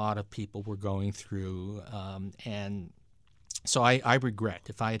a lot of people were going through, and so I regret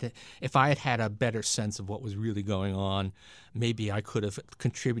if I had had a better sense of what was really going on, maybe I could have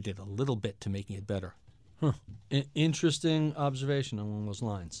contributed a little bit to making it better. Huh. Interesting observation along those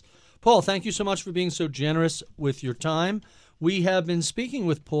lines. Paul, thank you so much for being so generous with your time. We have been speaking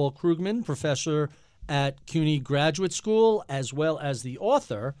with Paul Krugman, professor at CUNY Graduate School, as well as the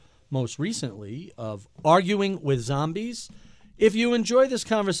author, most recently, of Arguing with Zombies. If you enjoy this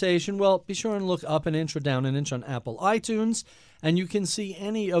conversation, well, be sure and look up an inch or down an inch on Apple iTunes, and you can see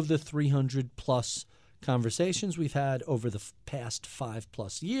any of the 300-plus conversations we've had over the past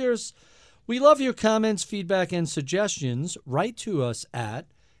 5+ years. We love your comments, feedback, and suggestions. Write to us at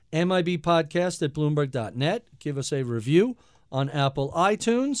mibpodcast@bloomberg.net. Give us a review on Apple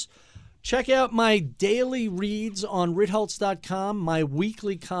iTunes. Check out my daily reads on Ritholtz.com, my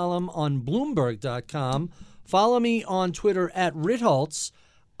weekly column on Bloomberg.com. Follow me on Twitter at Ritholtz.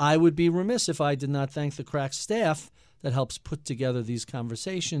 I would be remiss if I did not thank the crack staff that helps put together these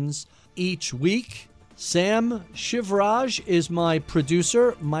conversations each week. Sam Shivraj is my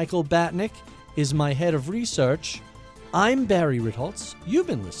producer. Michael Batnick is my head of research. I'm Barry Ritholtz. You've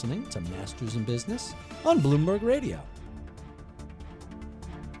been listening to Masters in Business on Bloomberg Radio.